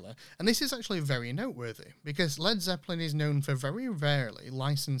the trailer, and this is actually very noteworthy, because Led Zeppelin is known for very rarely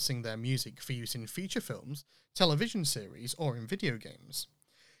licensing their music for use in feature films, television series, or in video games.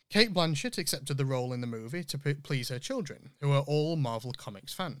 Cate Blanchett accepted the role in the movie to please her children, who are all Marvel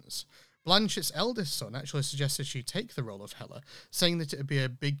Comics fans. Blanchett's eldest son actually suggested she take the role of Hela, saying that it would be a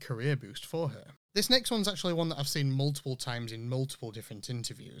big career boost for her. This next one's actually one that I've seen multiple times in multiple different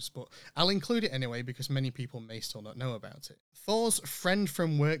interviews, but I'll include it anyway because many people may still not know about it. Thor's friend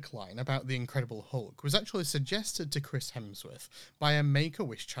from work line about the Incredible Hulk was actually suggested to Chris Hemsworth by a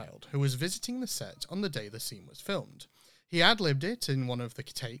Make-A-Wish child who was visiting the set on the day the scene was filmed. He ad-libbed it in one of the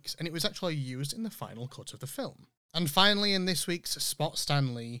takes, and it was actually used in the final cut of the film. And finally, in this week's Spot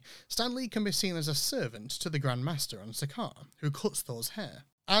Stan Lee, Stan Lee can be seen as a servant to the Grand Master on Sakaar, who cuts Thor's hair.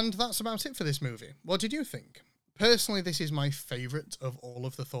 And that's about it for this movie. What did you think? Personally, this is my favourite of all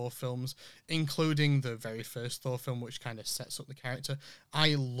of the Thor films, including the very first Thor film, which kind of sets up the character.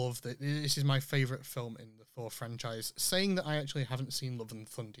 I love that. This is my favourite film in the Thor franchise, saying that I actually haven't seen Love and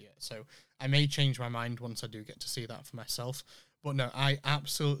Thunder yet, so I may change my mind once I do get to see that for myself. But no, I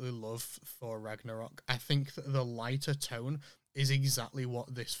absolutely love Thor Ragnarok. I think that the lighter tone is exactly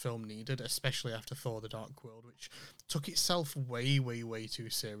what this film needed, especially after Thor The Dark World, which took itself way, way, way too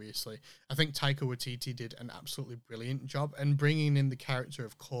seriously. I think Taika Waititi did an absolutely brilliant job, and bringing in the character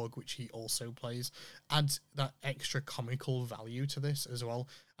of Korg, which he also plays, adds that extra comical value to this as well.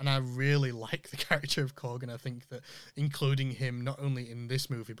 And I really like the character of Korg, and I think that including him not only in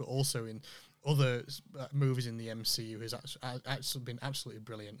this movie, but also in other movies in the MCU has actually been absolutely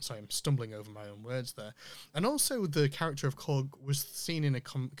brilliant. So I'm stumbling over my own words there. And also the character of Korg was seen in a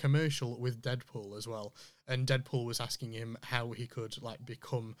commercial with Deadpool as well. And Deadpool was asking him how he could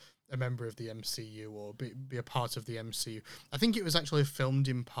become a member of the MCU or be a part of the MCU. I think it was actually filmed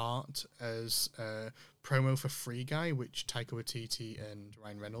in part as a promo for Free Guy, which Taika Waititi and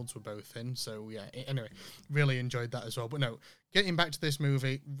Ryan Reynolds were both in. So yeah, anyway, really enjoyed that as well. But no, getting back to this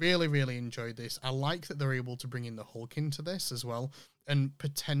movie, really, really enjoyed this. I like that they're able to bring in the Hulk into this as well and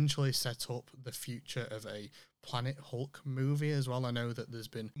potentially set up the future of a Planet Hulk movie as well. I know that there's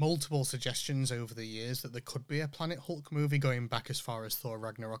been multiple suggestions over the years that there could be a Planet Hulk movie going back as far as Thor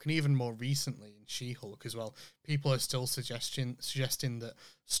Ragnarok, and even more recently in She-Hulk as well. People are still suggesting that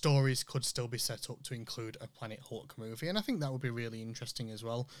stories could still be set up to include a Planet Hulk movie, and I think that would be really interesting as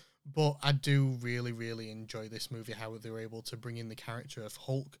well. But I do really, really enjoy this movie, how they were able to bring in the character of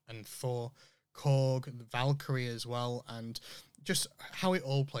Hulk and Thor, Korg, the Valkyrie as well, and just how it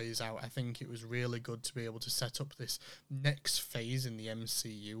all plays out. I think it was really good to be able to set up this next phase in the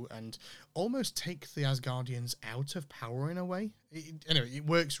MCU and almost take the Asgardians out of power in a way. Anyway, it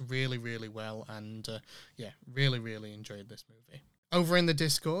works really, really well, and really, really enjoyed this movie. Over in the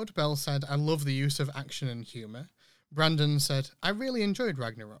Discord, Belle said, "I love the use of action and humour. Brandon said, I really enjoyed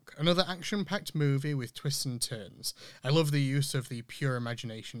Ragnarok, another action-packed movie with twists and turns. I love the use of the Pure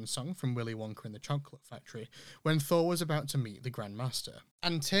Imagination song from Willy Wonka and the Chocolate Factory when Thor was about to meet the Grand Master.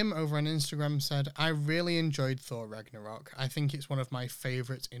 And Tim over on Instagram said, I really enjoyed Thor Ragnarok. I think it's one of my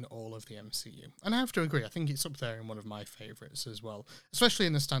favourites in all of the MCU. And I have to agree, I think it's up there in one of my favourites as well, especially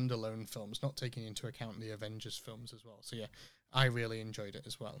in the standalone films, not taking into account the Avengers films as well. So yeah, I really enjoyed it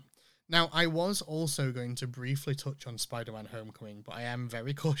as well. Now, I was also going to briefly touch on Spider-Man Homecoming, but I am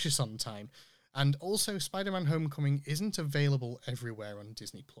very cautious on time. And also, Spider-Man Homecoming isn't available everywhere on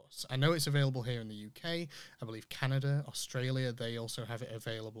Disney+. I know it's available here in the UK, I believe Canada, Australia, they also have it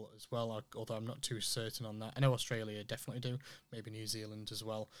available as well, although I'm not too certain on that. I know Australia definitely do, maybe New Zealand as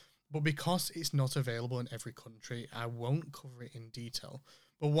well. But because it's not available in every country, I won't cover it in detail.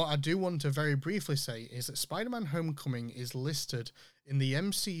 But what I do want to very briefly say is that Spider-Man Homecoming is listed in the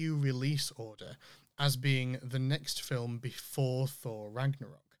MCU release order as being the next film before Thor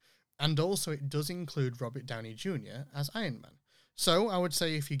Ragnarok. And also it does include Robert Downey Jr. as Iron Man. So I would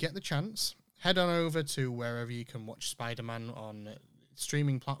say if you get the chance, head on over to wherever you can watch Spider-Man on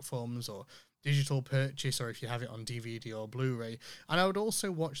streaming platforms or digital purchase, or if you have it on DVD or Blu-ray. And I would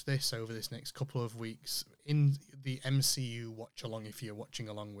also watch this over this next couple of weeks in the MCU watch along if you're watching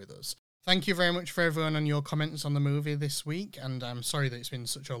along with us. Thank you very much for everyone on your comments on the movie this week, and I'm sorry that it's been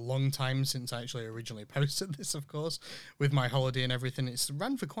such a long time since I actually originally posted this, of course, with my holiday and everything. It's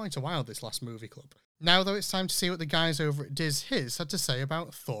ran for quite a while, this last movie club. Now, though, it's time to see what the guys over at Diz His had to say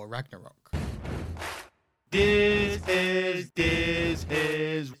about Thor Ragnarok. Diz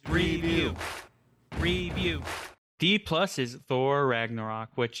His review. D plus is Thor Ragnarok,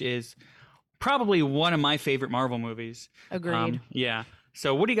 which is probably one of my favorite Marvel movies. Agreed. Yeah.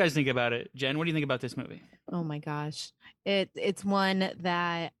 So what do you guys think about it? Jen, what do you think about this movie? Oh my gosh. It's one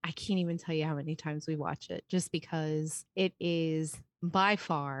that I can't even tell you how many times we watch it, just because it is by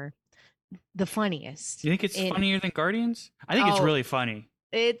far the funniest. You think it's funnier than Guardians? I think it's really funny.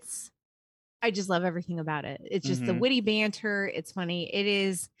 I just love everything about it. It's just the witty banter. It's funny. It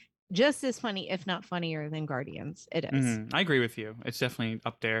is just as funny, if not funnier, than Guardians. It is. I agree with you. It's definitely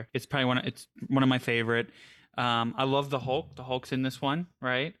up there. It's probably one of my favorite. I love the Hulk. The Hulk's in this one,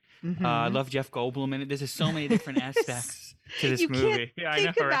 right? I love Jeff Goldblum in it. There's just so many different aspects to this movie. Yeah,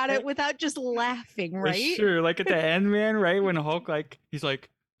 think about it without just laughing, right? It's true. Like at the end, man, right? When Hulk, he's like,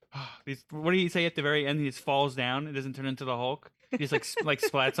 what do you say at the very end? He just falls down. It doesn't turn into the Hulk. He just like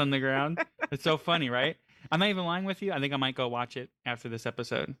splats on the ground. It's so funny, right? I'm not even lying with you. I think I might go watch it after this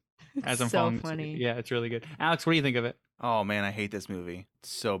episode. As I'm so funny. Yeah, it's really good. Alex, what do you think of it? Oh man, I hate this movie.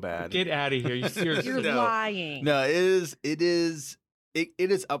 It's so bad. Get out of here! You're lying. No, it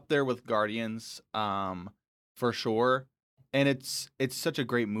is up there with Guardians, for sure. And it's such a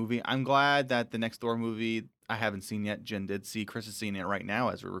great movie. I'm glad that the next Thor movie I haven't seen yet. Jen did see. Chris is seeing it right now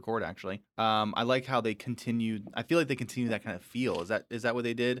as we record. Actually, I like how they continued. I feel like they continued that kind of feel. Is that what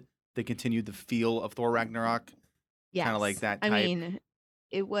they did? They continued the feel of Thor Ragnarok. Yes. Kind of like that type. I mean,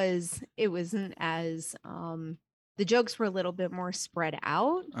 it wasn't as the jokes were a little bit more spread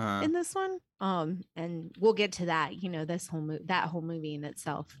out in this one. And we'll get to that, that whole movie in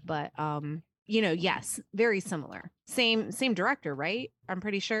itself. But yes, very similar. Same director, right? I'm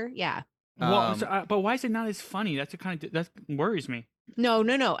pretty sure. Yeah. But why is it not as funny? That worries me. No.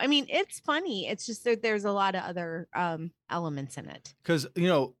 I mean, it's funny. It's just that there's a lot of other elements in it. Because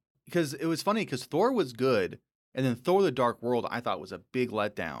it was funny because Thor was good. And then Thor: The Dark World, I thought was a big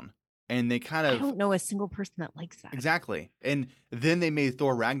letdown. And they kind of... I don't know a single person that likes that. Exactly. And then they made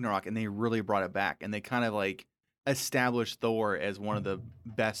Thor Ragnarok, and they really brought it back. And they kind of established Thor as one of the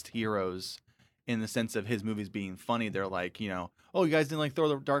best heroes in the sense of his movies being funny. They're like, oh, you guys didn't like Thor: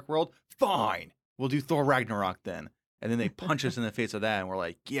 The Dark World? Fine. We'll do Thor Ragnarok then. And then they punch us in the face of that, and we're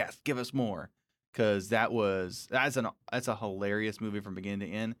like, yes, give us more. Because that's a hilarious movie from beginning to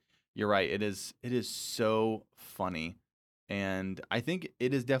end. You're right. It is so funny. And I think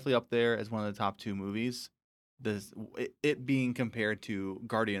it is definitely up there as one of the top two movies. It being compared to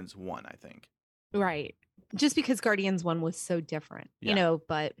Guardians 1, I think. Right. Just because Guardians 1 was so different,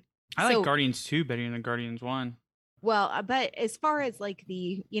 but... I like Guardians 2 better than Guardians 1. Well, but as far as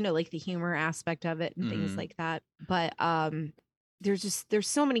the humor aspect of it and things like that, but there's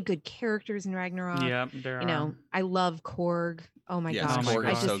so many good characters in Ragnarok. Yeah, there are. I love Korg. Oh my gosh, Korg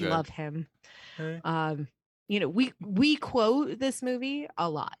I is just so good. love him. Hey. We quote this movie a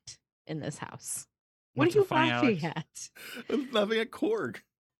lot in this house. What are you laughing at? I'm laughing at Korg.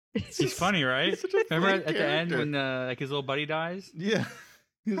 He's funny, right? Remember at the end when his little buddy dies? Yeah.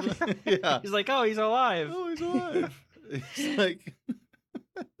 He's like, oh, he's alive. Oh, he's alive. He's like,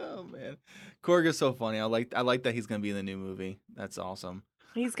 oh man. man. Korg is so funny. I like that he's gonna be in the new movie. That's awesome.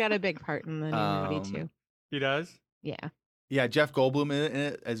 He's got a big part in the new movie too. He does? Yeah. Yeah, Jeff Goldblum in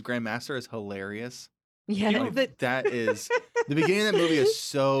it as Grandmaster is hilarious. Yeah. Like, that is the beginning of that movie is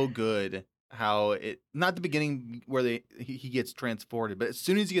so good. How it not the beginning where he gets transported, but as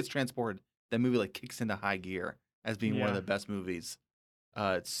soon as he gets transported, that movie like kicks into high gear as being one of the best movies.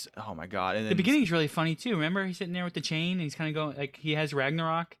 It's oh my god! And then, the beginning's really funny too. Remember, he's sitting there with the chain, and he's kind of going like he has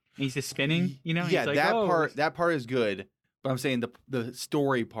Ragnarok, and he's just spinning. You know? Yeah, he's like, that part is good. But I'm saying the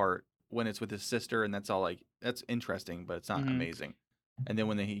story part when it's with his sister, and that's all like that's interesting, but it's not amazing. And then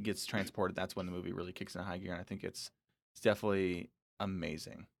when he gets transported, that's when the movie really kicks into high gear, and I think it's definitely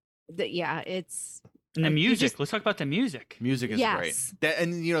amazing. It's and the music. Let's talk about the music. Music is great.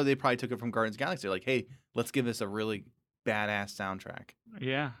 And you know they probably took it from Guardians of the Galaxy. They're like, hey, let's give this a really badass soundtrack.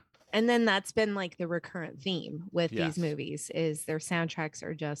 Yeah. And then that's been like the recurrent theme with these movies is their soundtracks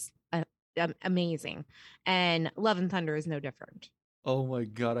are just amazing, and Love and Thunder is no different. Oh my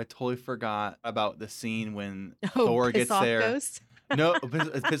god, I totally forgot about the scene when Thor gets there. Ghost? No,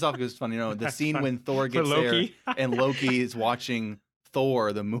 Piss Off Ghost is funny. No, the scene when Thor gets there and Loki is watching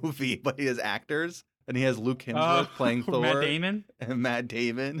Thor the movie, but he has actors and he has Luke Hemsworth playing Thor, Matt Damon, and Matt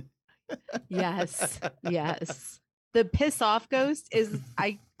Damon. Yes. The Piss Off Ghost is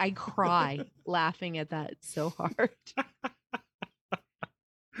I cry laughing at that so hard.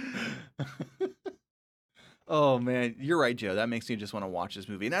 Oh man, you're right, Joe. That makes me just want to watch this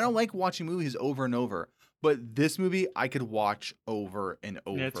movie. And I don't like watching movies over and over, but this movie I could watch over and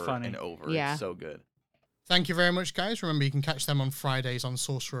over and over. Yeah. It's so good. Thank you very much, guys. Remember, you can catch them on Fridays on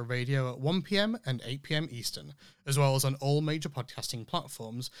Sorcerer Radio at 1 p.m. and 8 p.m. Eastern, as well as on all major podcasting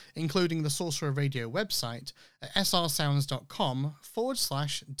platforms, including the Sorcerer Radio website at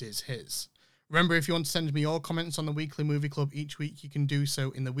srsounds.com/dizhis. Remember, if you want to send me your comments on the Weekly Movie Club each week, you can do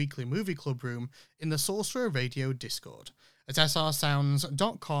so in the Weekly Movie Club room in the Sorcerer Radio Discord at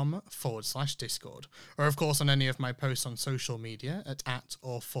srsounds.com/Discord, or of course on any of my posts on social media at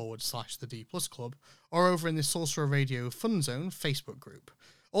 /the D Plus Club, or over in the Sorcerer Radio Fun Zone Facebook group.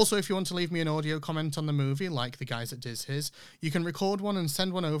 Also, if you want to leave me an audio comment on the movie, like the guys at DizHiz, you can record one and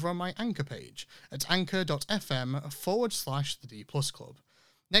send one over on my Anchor page at anchor.fm/the D Plus Club.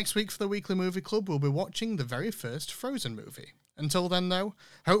 Next week for the Weekly Movie Club, we'll be watching the very first Frozen movie. Until then, though,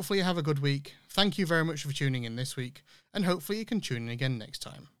 hopefully you have a good week. Thank you very much for tuning in this week, and hopefully you can tune in again next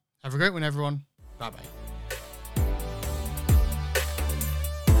time. Have a great one, everyone. Bye-bye.